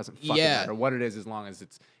thing that doesn't fucking Yeah. matter what it is, as long as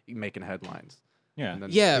it's making headlines. Yeah. And then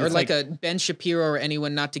Yeah, or it's like a Ben Shapiro or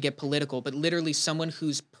anyone, not to get political, but literally someone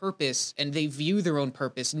whose purpose, and they view their own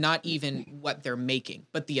purpose, not even what they're making,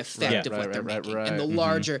 but the effect Right, of what they're right, making. right. And the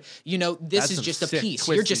larger, this That's is some just a sick, piece.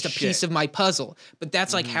 You're twisted just a piece shit. of my puzzle. But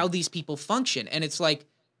that's like how these people function. And it's like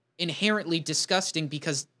inherently disgusting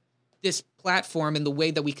because this platform and the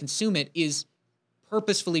way that we consume it is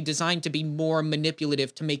purposefully designed to be more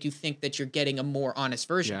manipulative to make you think that you're getting a more honest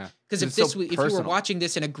version. Yeah. Because if It's so if you were personal. watching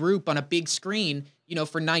this in a group on a big screen,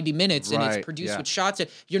 for 90 minutes and Right, it's produced yeah. with shots,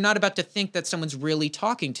 you're not about to think that someone's really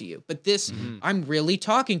talking to you. But this, I'm really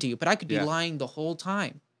talking to you, but I could be Yeah. lying the whole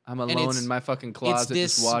time. I'm and alone it's- in my fucking closet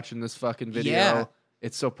this- just watching this fucking video. Yeah.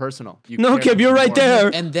 It's so personal. You No, care Kib, you're right more. there.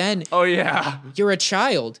 And then Oh yeah. you're a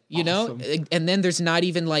child, know? Awesome. And then there's not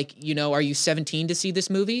even like, are you 17 to see this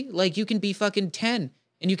movie? Like you can be fucking 10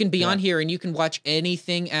 and you can be on here and you can watch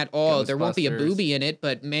anything at all. There won't be a Ghostbusters. boobie in it,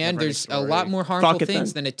 but man, Never-ending there's a lot Story. more harmful Fuck it,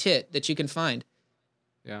 things then. than a tit that you can find.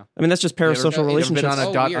 Yeah. I mean, that's just parasocial You ever been relationships. on a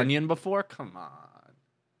Oh, dot weird. onion before? Come on.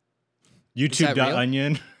 YouTube that real?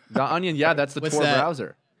 Onion. Dot onion, yeah, that's the What's Tor that?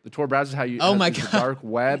 browser. The Tor browser is how you Oh my is the God. dark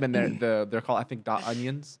web, and they're called, I think, dot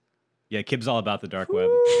onions. Yeah, Kib's all about the dark web.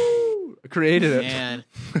 Woo! Created it. Man.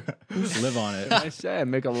 Live on it. I say I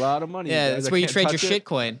make a lot of money. Yeah, guys. that's I where you can't trade your touch it. shit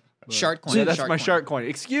coin. Shark coin. Yeah, that's shark my coin. shark coin.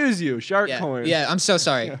 Excuse you, shark Yeah. coin. Yeah, I'm so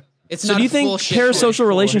sorry. It's So not do you a think bullshit parasocial point.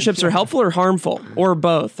 relationships are helpful or harmful, or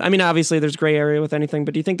both? I mean, obviously there's gray area with anything,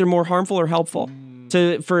 but do you think they're more harmful or helpful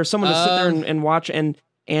for someone to sit there and watch and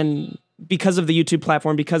because of the YouTube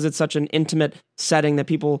platform, because it's such an intimate setting that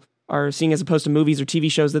people are seeing as opposed to movies or TV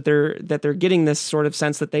shows, that they're getting this sort of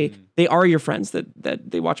sense that they are your friends, that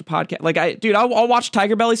they watch a podcast. Like I'll watch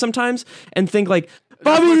Tiger Belly sometimes and think like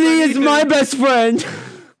Bobby Lee is my best friend.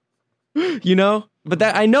 You know? But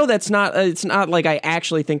that I know that's not. It's not like I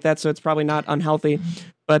actually think that, so it's probably not unhealthy.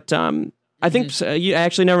 But I think you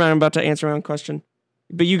actually never mind. I'm about to answer my own question,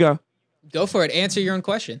 but you go. Go for it. Answer your own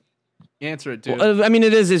question. Answer it, dude. Well, I mean,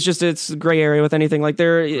 it is. It's just it's gray area with anything. Like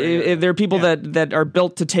there are people that are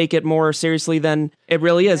built to take it more seriously than it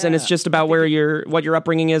really is, and it's just about what your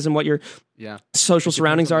upbringing is and what your social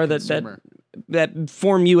surroundings are that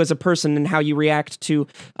form you as a person and how you react to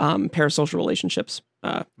parasocial relationships.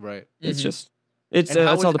 Right. It's just. It's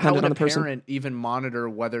all dependent on the person. How would a person. parent even monitor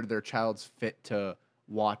whether their child's fit to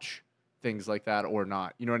watch things like that or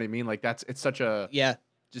not? You know what I mean? Like it's such a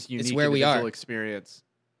just unique it's where we individual are. experience.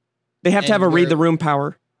 They have to have a read the room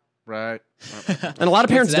power. Right. And a lot of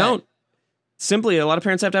parents What's that? don't. Simply, a lot of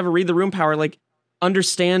parents have to have a read the room power, like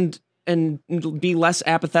understand and be less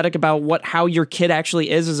apathetic about how your kid actually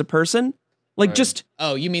is as a person. Like just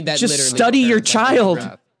you mean that just literally study your parents have child.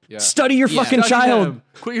 Yeah. Yeah. Study your fucking Study child. them.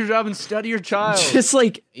 Quit your job and study your child. Just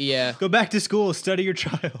like Go back to school, study your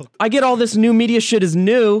child. I get all this new media shit is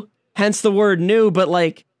new, hence the word new, but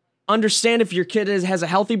like understand if your kid has a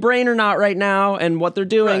healthy brain or not right now and what they're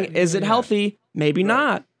doing. Right. Is it healthy? Maybe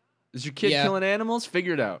not. Is your kid killing animals?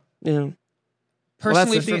 Figure it out. Yeah.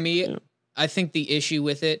 Personally, the for thing. me, Yeah. I think the issue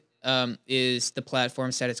with it is the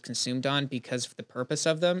platforms that it's consumed on because of the purpose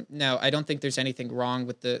of them. Now, I don't think there's anything wrong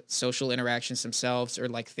with the social interactions themselves or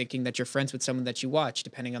like thinking that you're friends with someone that you watch,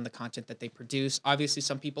 depending on the content that they produce. Obviously,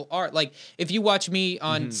 some people are. Like, if you watch me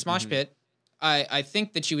on Smosh Pit, I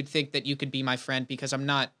think that you would think that you could be my friend because I'm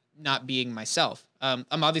not being myself. I'm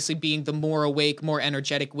obviously being the more awake, more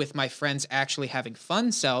energetic with my friends actually having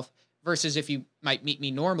fun self versus if you might meet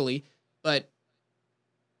me normally. But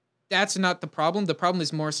that's not the problem. The problem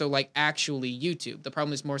is more so like actually YouTube. The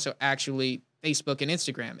problem is more so actually Facebook and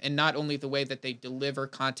Instagram. And not only the way that they deliver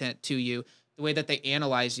content to you, the way that they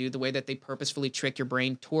analyze you, the way that they purposefully trick your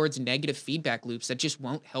brain towards negative feedback loops that just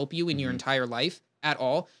won't help you in your entire life at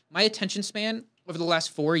all. My attention span over the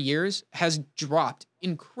last 4 years has dropped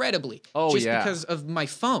incredibly because of my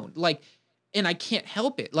phone. Like, and I can't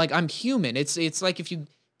help it. Like, I'm human. It's like if you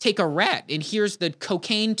take a rat and here's the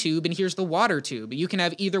cocaine tube and here's the water tube. You can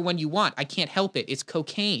have either one you want. I can't help it. It's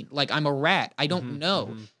cocaine. Like, I'm a rat. I don't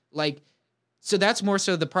know. Like, so that's more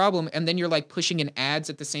so the problem. And then you're like pushing in ads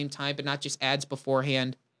at the same time, but not just ads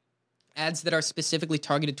beforehand. Ads that are specifically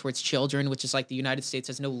targeted towards children, which is like the United States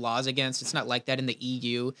has no laws against. It's not like that in the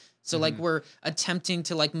EU. So like we're attempting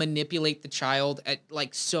to like manipulate the child at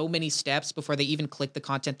like so many steps before they even click the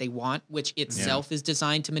content they want, which itself is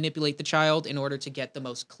designed to manipulate the child in order to get the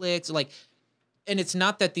most clicks. Like, and it's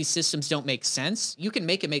not that these systems don't make sense. You can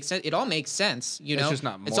make it make sense. It all makes sense, you know? It's just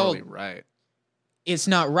not morally right. It's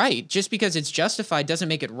not right. Just because it's justified doesn't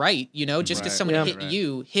make it right, you know? Just because someone hit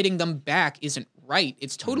you, hitting them back isn't right.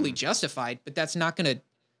 It's totally justified, but that's not going to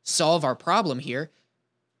solve our problem here.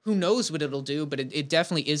 Who knows what it'll do, but it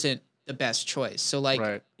definitely isn't the best choice. So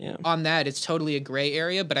like on that, it's totally a gray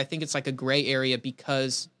area, but I think it's like a gray area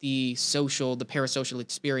because the parasocial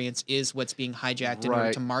experience is what's being hijacked in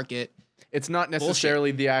order to market. It's not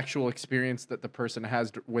necessarily the actual experience that the person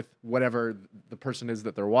has with whatever the person is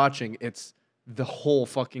that they're watching. It's the whole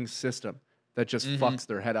fucking system that just fucks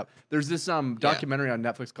their head up. There's this documentary on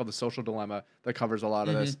Netflix called The Social Dilemma that covers a lot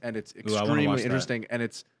of this, and it's extremely interesting. And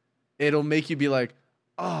it'll make you be like,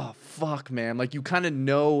 oh fuck, man! Like you kind of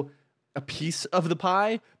know a piece of the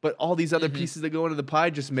pie, but all these other pieces that go into the pie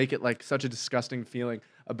just make it like such a disgusting feeling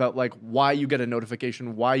about like why you get a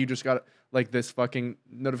notification, why you just got like this fucking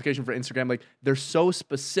notification for Instagram. Like they're so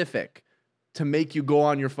specific to make you go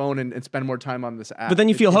on your phone and spend more time on this app. But then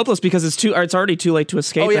you feel hopeless because it's already too late to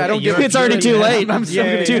escape. Oh yeah, I don't give it's already too late. I'm so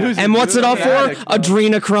confused. And what's it all for?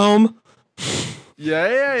 Adrenochrome.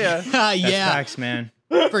 Yeah. Facts, man.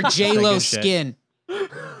 For J-Lo good shit. skin.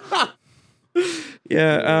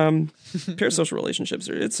 Parasocial relationships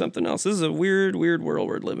it's something else. This is a weird world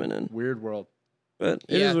we're living in. Weird world. But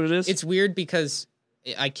it is what it is. It's weird because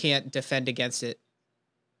I can't defend against it.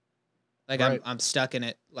 Like I'm stuck in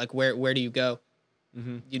it. Like where do you go?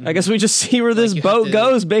 I guess we just see where this boat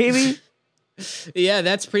goes, baby. Yeah,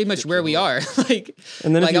 that's pretty much where we are. Like,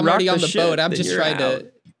 and then like I'm already on the ship, boat. I'm just trying out.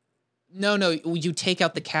 to. No, you take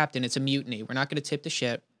out the captain. It's a mutiny. We're not going to tip the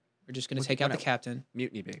ship. We're just going to take out the captain.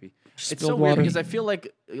 Mutiny, baby. It's Spilled so weird water. because I feel like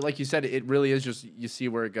you said, it really is just you see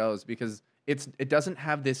where it goes because it doesn't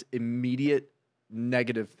have this immediate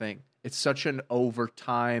negative thing. It's such an over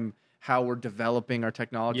time how we're developing our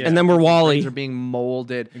technology. Yeah. And then we're Brains Wall-E. are being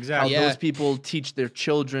molded. Exactly. How Yeah. those people teach their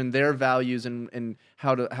children their values and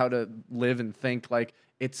how to live and think. Like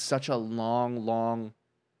it's such a long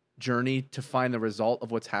journey to find the result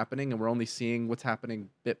of what's happening, and we're only seeing what's happening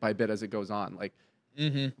bit by bit as it goes on. Like,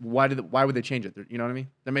 why would they change it? You know what I mean?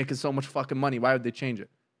 They're making so much fucking money. Why would they change it?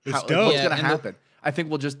 It's What's dope. Yeah, gonna and happen? I think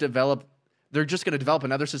we'll just develop. They're just gonna develop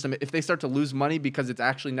another system if they start to lose money because it's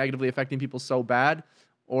actually negatively affecting people so bad,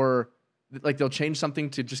 or like they'll change something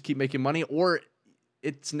to just keep making money, or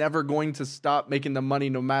it's never going to stop making the money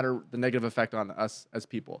no matter the negative effect on us as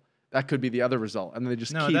people. That could be the other result, and then they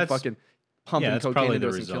just keep fucking pumping that's cocaine probably into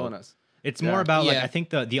the us and killing result. us. It's Yeah. more about like Yeah. I think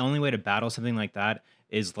the only way to battle something like that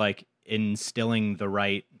is like instilling the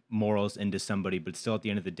right morals into somebody, but still at the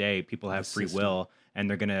end of the day, people have free system. will, and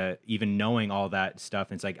they're gonna even knowing all that stuff.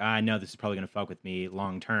 And it's like I know this is probably gonna fuck with me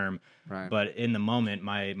long term, Right. but in the moment,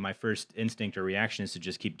 my first instinct or reaction is to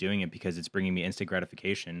just keep doing it because it's bringing me instant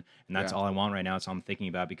gratification, and that's Yeah. all I want right now. It's all I'm thinking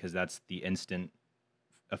about because that's the instant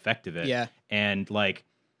effect of it. Yeah. And like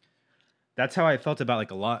that's how I felt about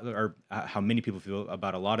like a lot, or how many people feel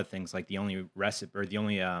about a lot of things. Like the only recipe or the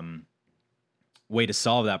only way to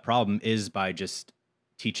solve that problem is by just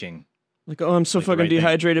teaching. Like, oh, I'm so Like the fucking right thing.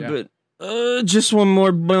 dehydrated, Yeah. but just one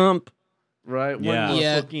more bump. Right? Yeah. One more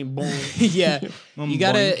Yeah. fucking boom. Yeah. You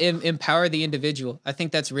got Boing. to empower the individual. I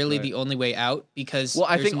think that's really Right. the only way out because Well,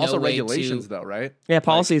 I there's think no also way regulations to, though, right? Yeah,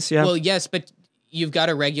 policies. Yeah. Well, yes, but you've got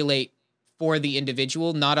to regulate for the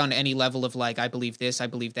individual, not on any level of like, I believe this, I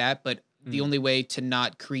believe that, but the only way to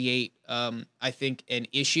not create, I think, an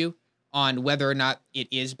issue on whether or not it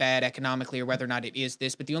is bad economically or whether or not it is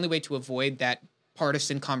this, but the only way to avoid that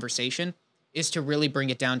partisan conversation is to really bring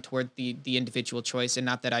it down toward the individual choice. And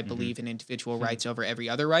not that I believe in individual rights over every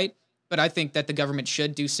other right, but I think that the government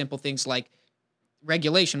should do simple things like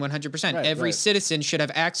regulation 100%. Right, Every right. citizen should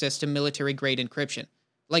have access to military grade encryption.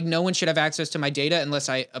 Like no one should have access to my data unless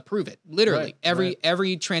I approve it. Literally, Right,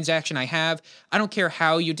 every transaction I have, I don't care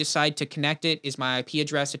how you decide to connect it. Is my IP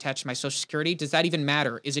address attached to my social security? Does that even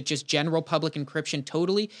matter? Is it just general public encryption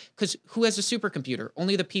totally? Because who has a supercomputer?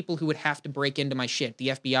 Only the people who would have to break into my shit. The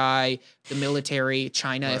FBI, the military,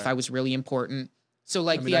 China, if Right. I was really important. So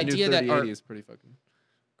like I mean, the that new idea that 3080 our is pretty fucking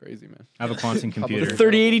crazy, man. I have a quantum Public computer. The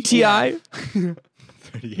 3080 Ti. Yeah.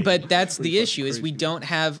 38. But that's Pretty the fucking issue is we crazy. don't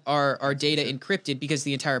have our data encrypted because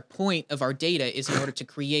the entire point of our data is in order to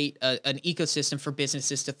create an ecosystem for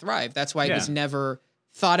businesses to thrive. That's why it was Yeah. never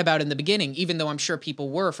thought about in the beginning, even though I'm sure people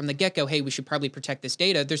were from the get-go, hey, we should probably protect this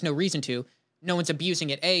data. There's no reason to. No one's abusing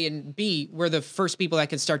it. A, and B, we're the first people that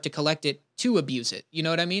can start to collect it to abuse it. You know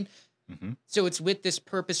what I mean? Mhm. So it's with this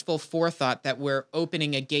purposeful forethought that we're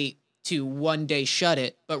opening a gate to one day shut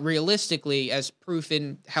it. But realistically, as proof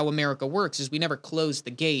in how America works, is we never close the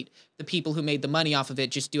gate. The people who made the money off of it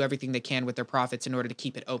just do everything they can with their profits in order to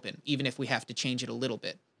keep it open, even if we have to change it a little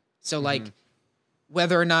bit. So like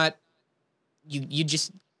whether or not you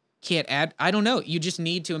just can't add, I don't know. You just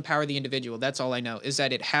need to empower the individual. That's all I know, is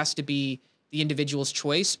that it has to be the individual's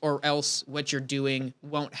choice, or else what you're doing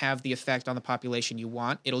won't have the effect on the population you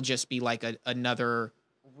want. It'll just be like another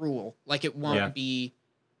rule. Like it won't Yeah. be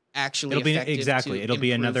actually It'll be effective exactly. to It'll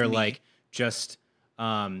be improve another me. like just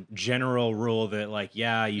general rule that like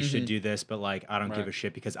you should Mhm. do this, but like I don't give Right. a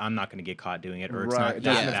shit because I'm not going to get caught doing it, or it's Right. not It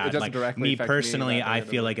that doesn't- it bad. doesn't Like directly me affect me personally, that I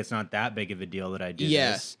negatively. feel like it's not that big of a deal that I do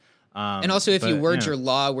Yeah. this. And also, if you but, word yeah. your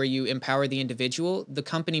law where you empower the individual, the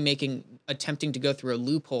company attempting to go through a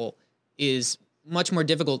loophole is much more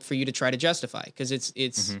difficult for you to try to justify because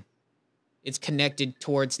it's connected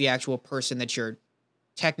towards the actual person that you're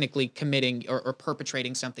technically committing or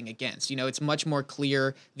perpetrating something against. You know, it's much more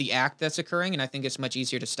clear the act that's occurring, and I think it's much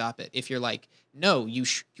easier to stop it. If you're like, no, you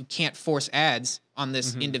can't force ads on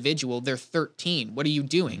this individual. They're 13. What are you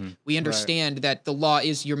doing? We understand that the law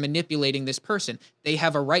is you're manipulating this person. They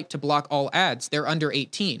have a right to block all ads. They're under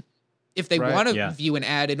 18. If they Right. want to Yeah. view an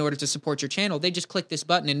ad in order to support your channel, they just click this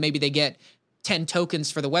button and maybe they get 10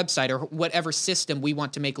 tokens for the website or whatever system we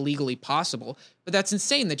want to make legally possible. But that's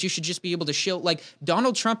insane that you should just be able to show, like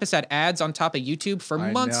Donald Trump has had ads on top of YouTube for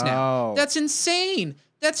I months now. know. That's insane.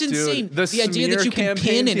 That's insane. Dude, the idea that smear you can pin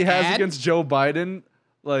campaigns an he has ad, against Joe Biden,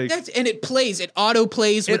 like and it plays, it auto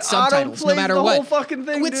plays with it subtitles no auto-plays matter the what. whole fucking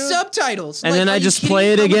thing, with dude. subtitles. And Like, then are I you just kidding play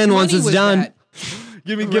me? it How much again once money it's was done. that?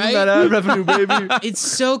 give him Right? that ad revenue, baby. It's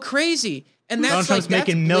so crazy. And that's Donald Trump's like, that's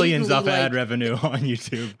making millions off of blatantly, ad revenue on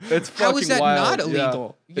YouTube. It's fucking How is that wild. not Yeah.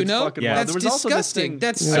 illegal? You It's know? fucking Yeah. wild. That's There was also this disgusting. thing-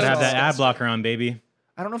 That's Yeah. so Gotta have that ad disgusting. blocker on, baby.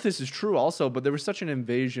 I don't know if this is true also, but there was such an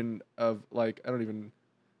invasion of like, I don't even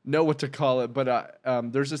know what to call it, but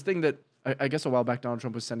there's this thing that I guess a while back Donald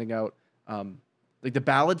Trump was sending out, like the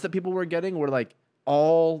ballots that people were getting were like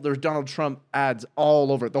there's Donald Trump ads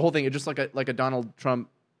all over it. The whole thing, it's just like a Donald Trump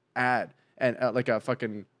ad and like a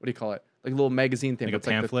fucking, what do you call it? Like a little magazine thing. Like a It's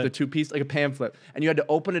pamphlet? Like the two-piece, like a pamphlet. And you had to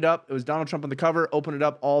open it up. It was Donald Trump on the cover, open it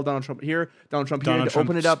up, all Donald Trump here, Donald Trump here. You Donald had to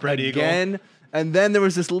open Trump it up spread eagle. again. And then there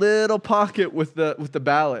was this little pocket with the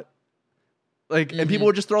ballot. Like, and people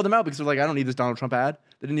would just throw them out because they're like, I don't need this Donald Trump ad.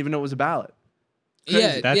 They didn't even know it was a ballot.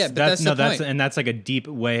 Yeah, but that's the point. And that's like a deep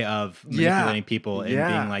way of manipulating people and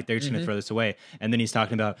being like, they're just going to throw this away. And then he's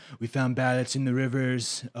talking about, we found ballots in the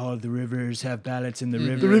rivers. All of the rivers have ballots in the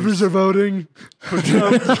rivers. The rivers are voting for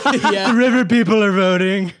Trump. The river people are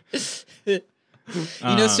voting.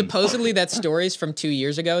 Supposedly that story is from 2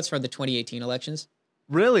 years ago. It's from the 2018 elections.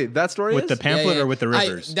 Really? That story With is? the pamphlet or with the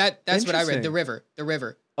rivers? That's what I read. Interesting. The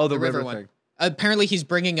river. Oh, the river one. thing. Apparently, he's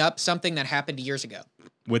bringing up something that happened years ago.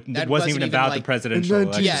 It wasn't wasn't even even about like- the presidential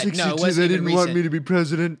election. Yeah, no, it wasn't they even didn't want recent. me to be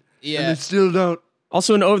president. Yeah. And they still don't.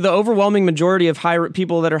 Also, the overwhelming majority of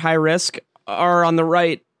people that are high risk are on the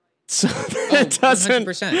right. So that doesn't.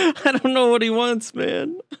 100%. I don't know what he wants,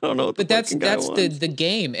 man. I don't know what the But that's fucking guy wants. the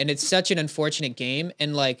game, and it's such an unfortunate game.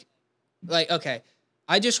 And like okay,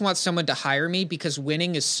 I just want someone to hire me because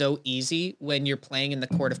winning is so easy when you're playing in the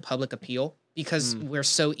court of public appeal. Because we're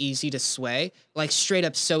so easy to sway, like straight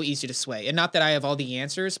up so easy to sway. And not that I have all the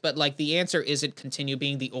answers, but like the answer isn't continue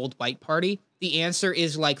being the old white party. The answer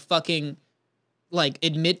is like fucking like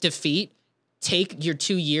admit defeat, take your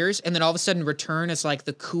 2 years, and then all of a sudden return as like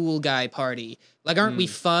the cool guy party. Like, aren't we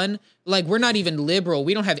fun? Like, we're not even liberal.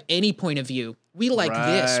 We don't have any point of view. We like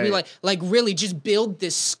this. We Right. like really just build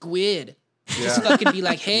this squid. Yeah. Just fucking be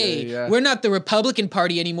like, hey, Yeah. we're not the Republican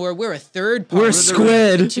Party anymore. We're a third party. We're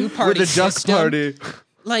squid. Two-party We're the duck system. party.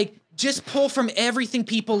 Like, just pull from everything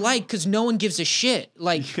people like because no one gives a shit.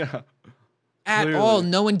 Like, Yeah. at clearly. all,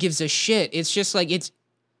 no one gives a shit. It's just like, it's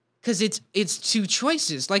two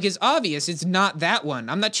choices. Like, it's obvious. It's not that one.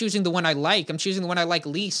 I'm not choosing the one I like. I'm choosing the one I like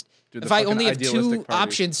least. Dude, If the I fucking only have two idealistic party.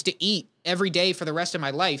 options to eat every day for the rest of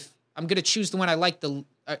my life, I'm going to choose the one I like the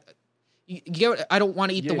you get what, I don't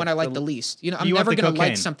want to eat the Yeah, one I like the least. You know, I'm You want never the going to like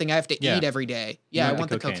cocaine. something I have to Yeah. eat every day. Yeah, I want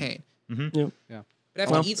want the the cocaine. cocaine. Yeah. But I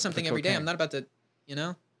have Well, to eat something every day. cocaine. I'm not about to, you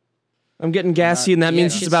know? I'm getting gassy, and that Yeah,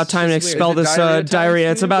 means it's it's- about time to it's weird. expel Is it this diarrhea time,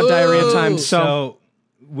 diarrhea. It's Steve? about diarrhea time. Ooh. So,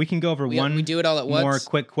 we can go over We one do it all at more once?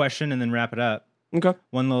 quick question and then wrap it up. okay.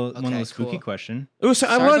 One little spooky cool. question. Ooh, so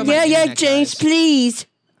I Sorry want, about my yeah, internet, James, guys. please.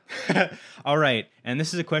 All right, and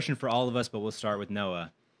this is a question for all of us, but we'll start with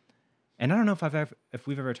Noah. And I don't know if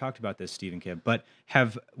we've ever talked about this, Steve and Kim, but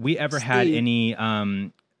have we ever had Steve.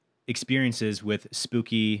 any experiences with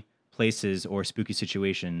spooky places or spooky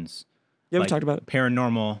situations? Yeah, we like talked about it.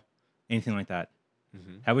 paranormal, anything like that.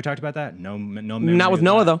 Have we talked about that? No. Not with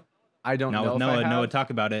Noah, though. I don't Not know with if Noah. I have Noah, talk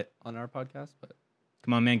about it. on our podcast, but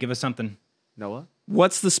Come on, man, give us something. Noah?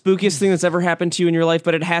 What's the spookiest thing that's ever happened to you in your life?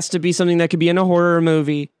 But it has to be something that could be in a horror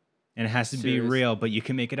movie. And it has to Serious. be real, but you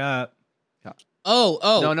can make it up. Oh,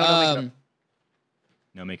 No, make it up.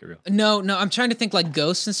 No, make it real. No, I'm trying to think like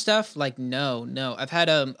ghosts and stuff. Like, no. I've had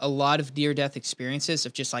a lot of near-death experiences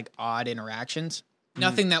of just like odd interactions.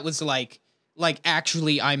 Nothing that was like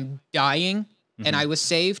actually I'm dying and I was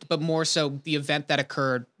saved, but more so the event that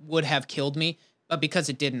occurred would have killed me. But because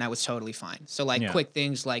it didn't, I was totally fine. So like Yeah. quick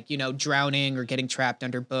things like, drowning or getting trapped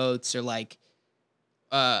under boats or like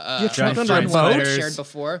You're trapped under a one boat? I've shared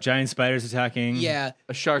before. Giant spiders attacking. Yeah.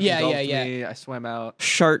 A shark Yeah, engulfed yeah. me. I swam out.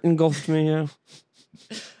 Shart engulfed me, yeah.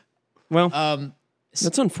 Well,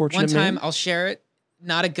 that's unfortunate, One time, man. I'll share it.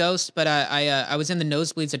 Not a ghost, but I was in the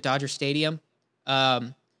nosebleeds at Dodger Stadium.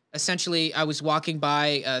 Essentially, I was walking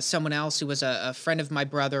by someone else who was a friend of my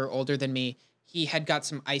brother, older than me. He had got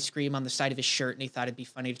some ice cream on the side of his shirt, and he thought it'd be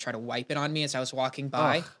funny to try to wipe it on me as I was walking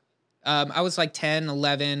by. I was like 10,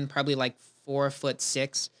 11, probably like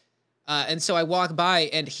 4'6". And so I walk by,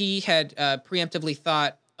 and he had preemptively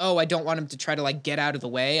thought, oh, I don't want him to try to like get out of the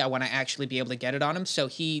way. I want to actually be able to get it on him. So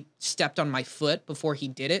he stepped on my foot before he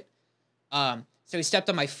did it. So he stepped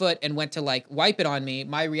on my foot and went to like wipe it on me.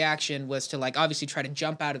 My reaction was to like obviously try to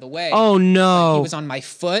jump out of the way. Oh, But no. he was on my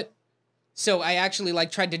foot. So I actually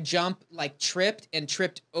like tried to jump, like tripped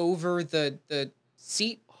over the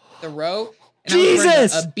seat, the row. And I was wearing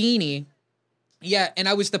Jesus! a beanie. Yeah, and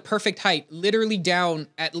I was the perfect height, literally down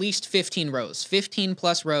at least 15 rows, 15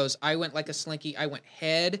 plus rows. I went like a slinky. I went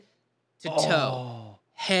head to toe,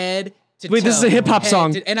 head to toe. Wait, this is a hip-hop head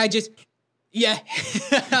song. to- and I just, yeah,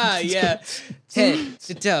 yeah, head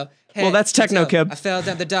to toe. Well, head that's to techno, toe. Kib. I fell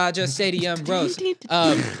down the Dodger Stadium rows,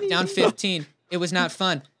 down 15. It was not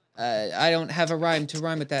fun. I don't have a rhyme to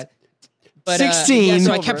rhyme with that. But 16. yeah,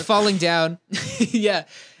 so I kept falling down. Yeah.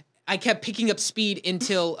 I kept picking up speed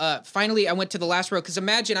until finally I went to the last row. Because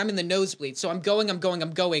imagine I'm in the nosebleed. So I'm going.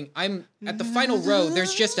 I'm at the final row.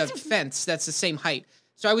 There's just a fence that's the same height.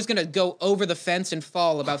 So I was going to go over the fence and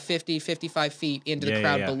fall about 50, 55 feet into the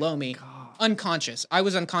crowd below me. Unconscious. I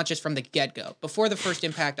was unconscious from the get-go. Before the first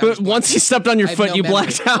impact, I was But once he stepped on your I have foot, no you memory.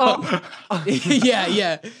 blacked out.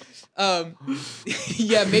 yeah.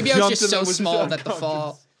 Yeah, maybe I was just so small that the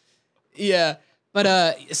fall. Yeah.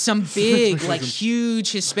 But some big, like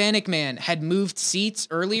huge Hispanic man had moved seats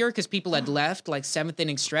earlier because people had left, like 7th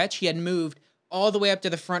inning stretch. He had moved all the way up to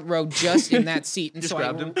the front row just in that seat. And Just so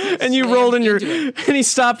grabbed I him. And you slammed rolled in your, into it. and he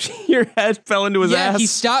stopped, your head fell into his Yeah, ass. he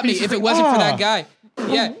stopped me if it wasn't for that guy.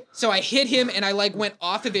 Yeah, so I hit him and I like went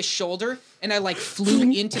off of his shoulder and I like flew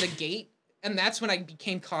into the gate. And that's when I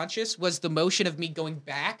became conscious, was the motion of me going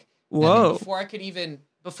back. And then Whoa. before I could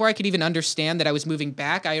even understand that I was moving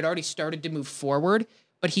back, I had already started to move forward,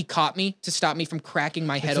 but he caught me to stop me from cracking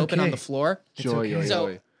my head open on okay. the floor. Joy.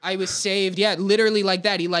 So I was saved. Yeah, literally like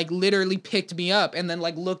that. He like literally picked me up and then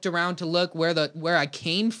like looked around to look where I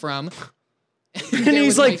came from. And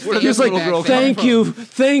he's like, thank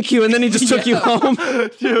you. And then he just took you home.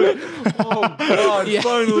 Dude. Oh God! Yeah.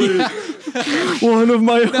 Finally. One of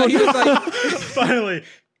my No, own. he was like, Finally.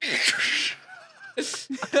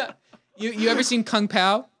 you ever seen Kung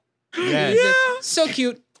Pao? Yes. So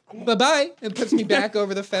cute. Bye-bye. It puts me back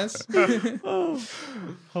over the fence.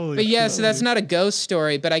 Holy But yeah, shit. so that's not a ghost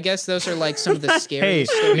story, but I guess those are like some of the Hey,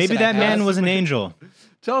 scariest stories maybe I that man have. was an angel.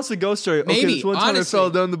 Tell us a ghost story. Okay, Maybe, this one time honestly. I fell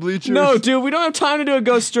down the bleachers. No, dude, we don't have time to do a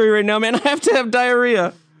ghost story right now, man. I have to have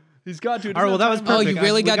diarrhea. He's got to. All right, well, that was perfect. Oh, you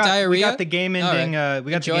really We got We diarrhea? got the game ending.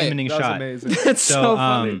 We got Enjoy the game it. ending That was shot. amazing. That's so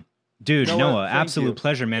funny. Dude, Noah, Noah, thank absolute you.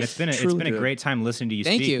 pleasure, man. It's been a Truly, great dude. time listening to you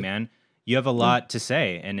Thank speak, you. man. You have a lot to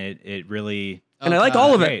say, and it really And I like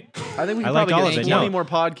all of it. great. I think we I can liked probably all get of it. 20 No. more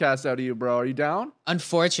podcasts out of you, bro. Are you down?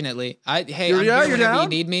 Unfortunately. Hey, You're I'm here you're whenever down? you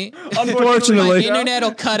need me. My Unfortunately. internet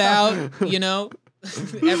will cut out, you know.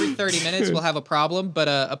 Every 30 minutes we'll have a problem, but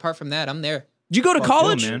apart from that, I'm there. Did you go to Cool,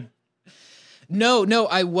 college? man. No,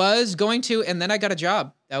 I was going to, and then I got a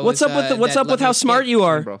job. That What's was, up with the, what's that up with let me how smart skip. you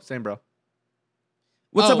are? Same bro.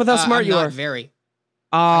 What's up with how smart I'm you not are? Very.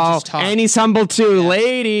 Oh, just talk. and he's humble too, Yeah.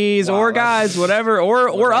 ladies Wow, or that's- guys, whatever, or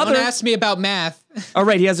Don't other. ask me about math. All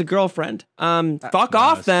right, he has a girlfriend. Fuck Wow,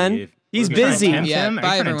 off then. Steve. He's Are you trying to busy. tempt Yeah, him? Are bye,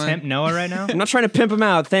 you trying everyone. to tempt Noah right now? I'm not trying to pimp him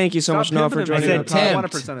out. Thank you so much, Noah, for joining I us. said I want a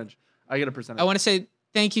tempt. percentage. I get a percentage. I want to say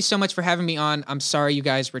thank you so much for having me on. I'm sorry you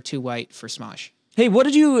guys were too white for Smosh. Hey, what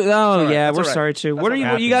did you? Oh, all right. yeah, That's we're all right. sorry too. That's What are what you? You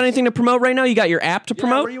happens. got anything to promote right now? You got your app to Yeah,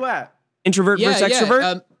 promote? where you at? Introvert versus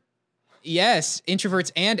extrovert. Yes,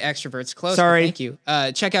 introverts and extroverts. Close. but Sorry. Thank you.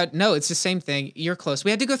 Check out. No, it's the same thing. You're close.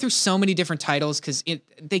 We had to go through so many different titles because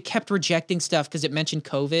they kept rejecting stuff because it mentioned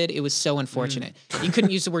COVID. It was so unfortunate. You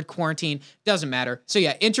couldn't use the word quarantine. Doesn't matter. So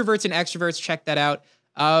yeah, introverts and extroverts. Check that out.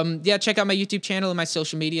 Yeah, check out my YouTube channel and my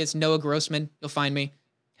social medias. Noah Grossman. You'll find me.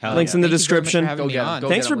 Hell Links yeah. in the Thank you very much for description. having Go me get 'em. on. Go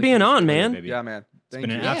Thanks get for 'em, being Lincoln. on, man. baby. Yeah, man. Thank been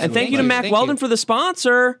you. an Yeah, absolute And thank you to pleasure. Mac Thank Weldon you. for the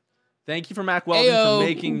sponsor. Thank you for Mac Weldon Ayo. for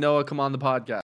making Noah come on the podcast.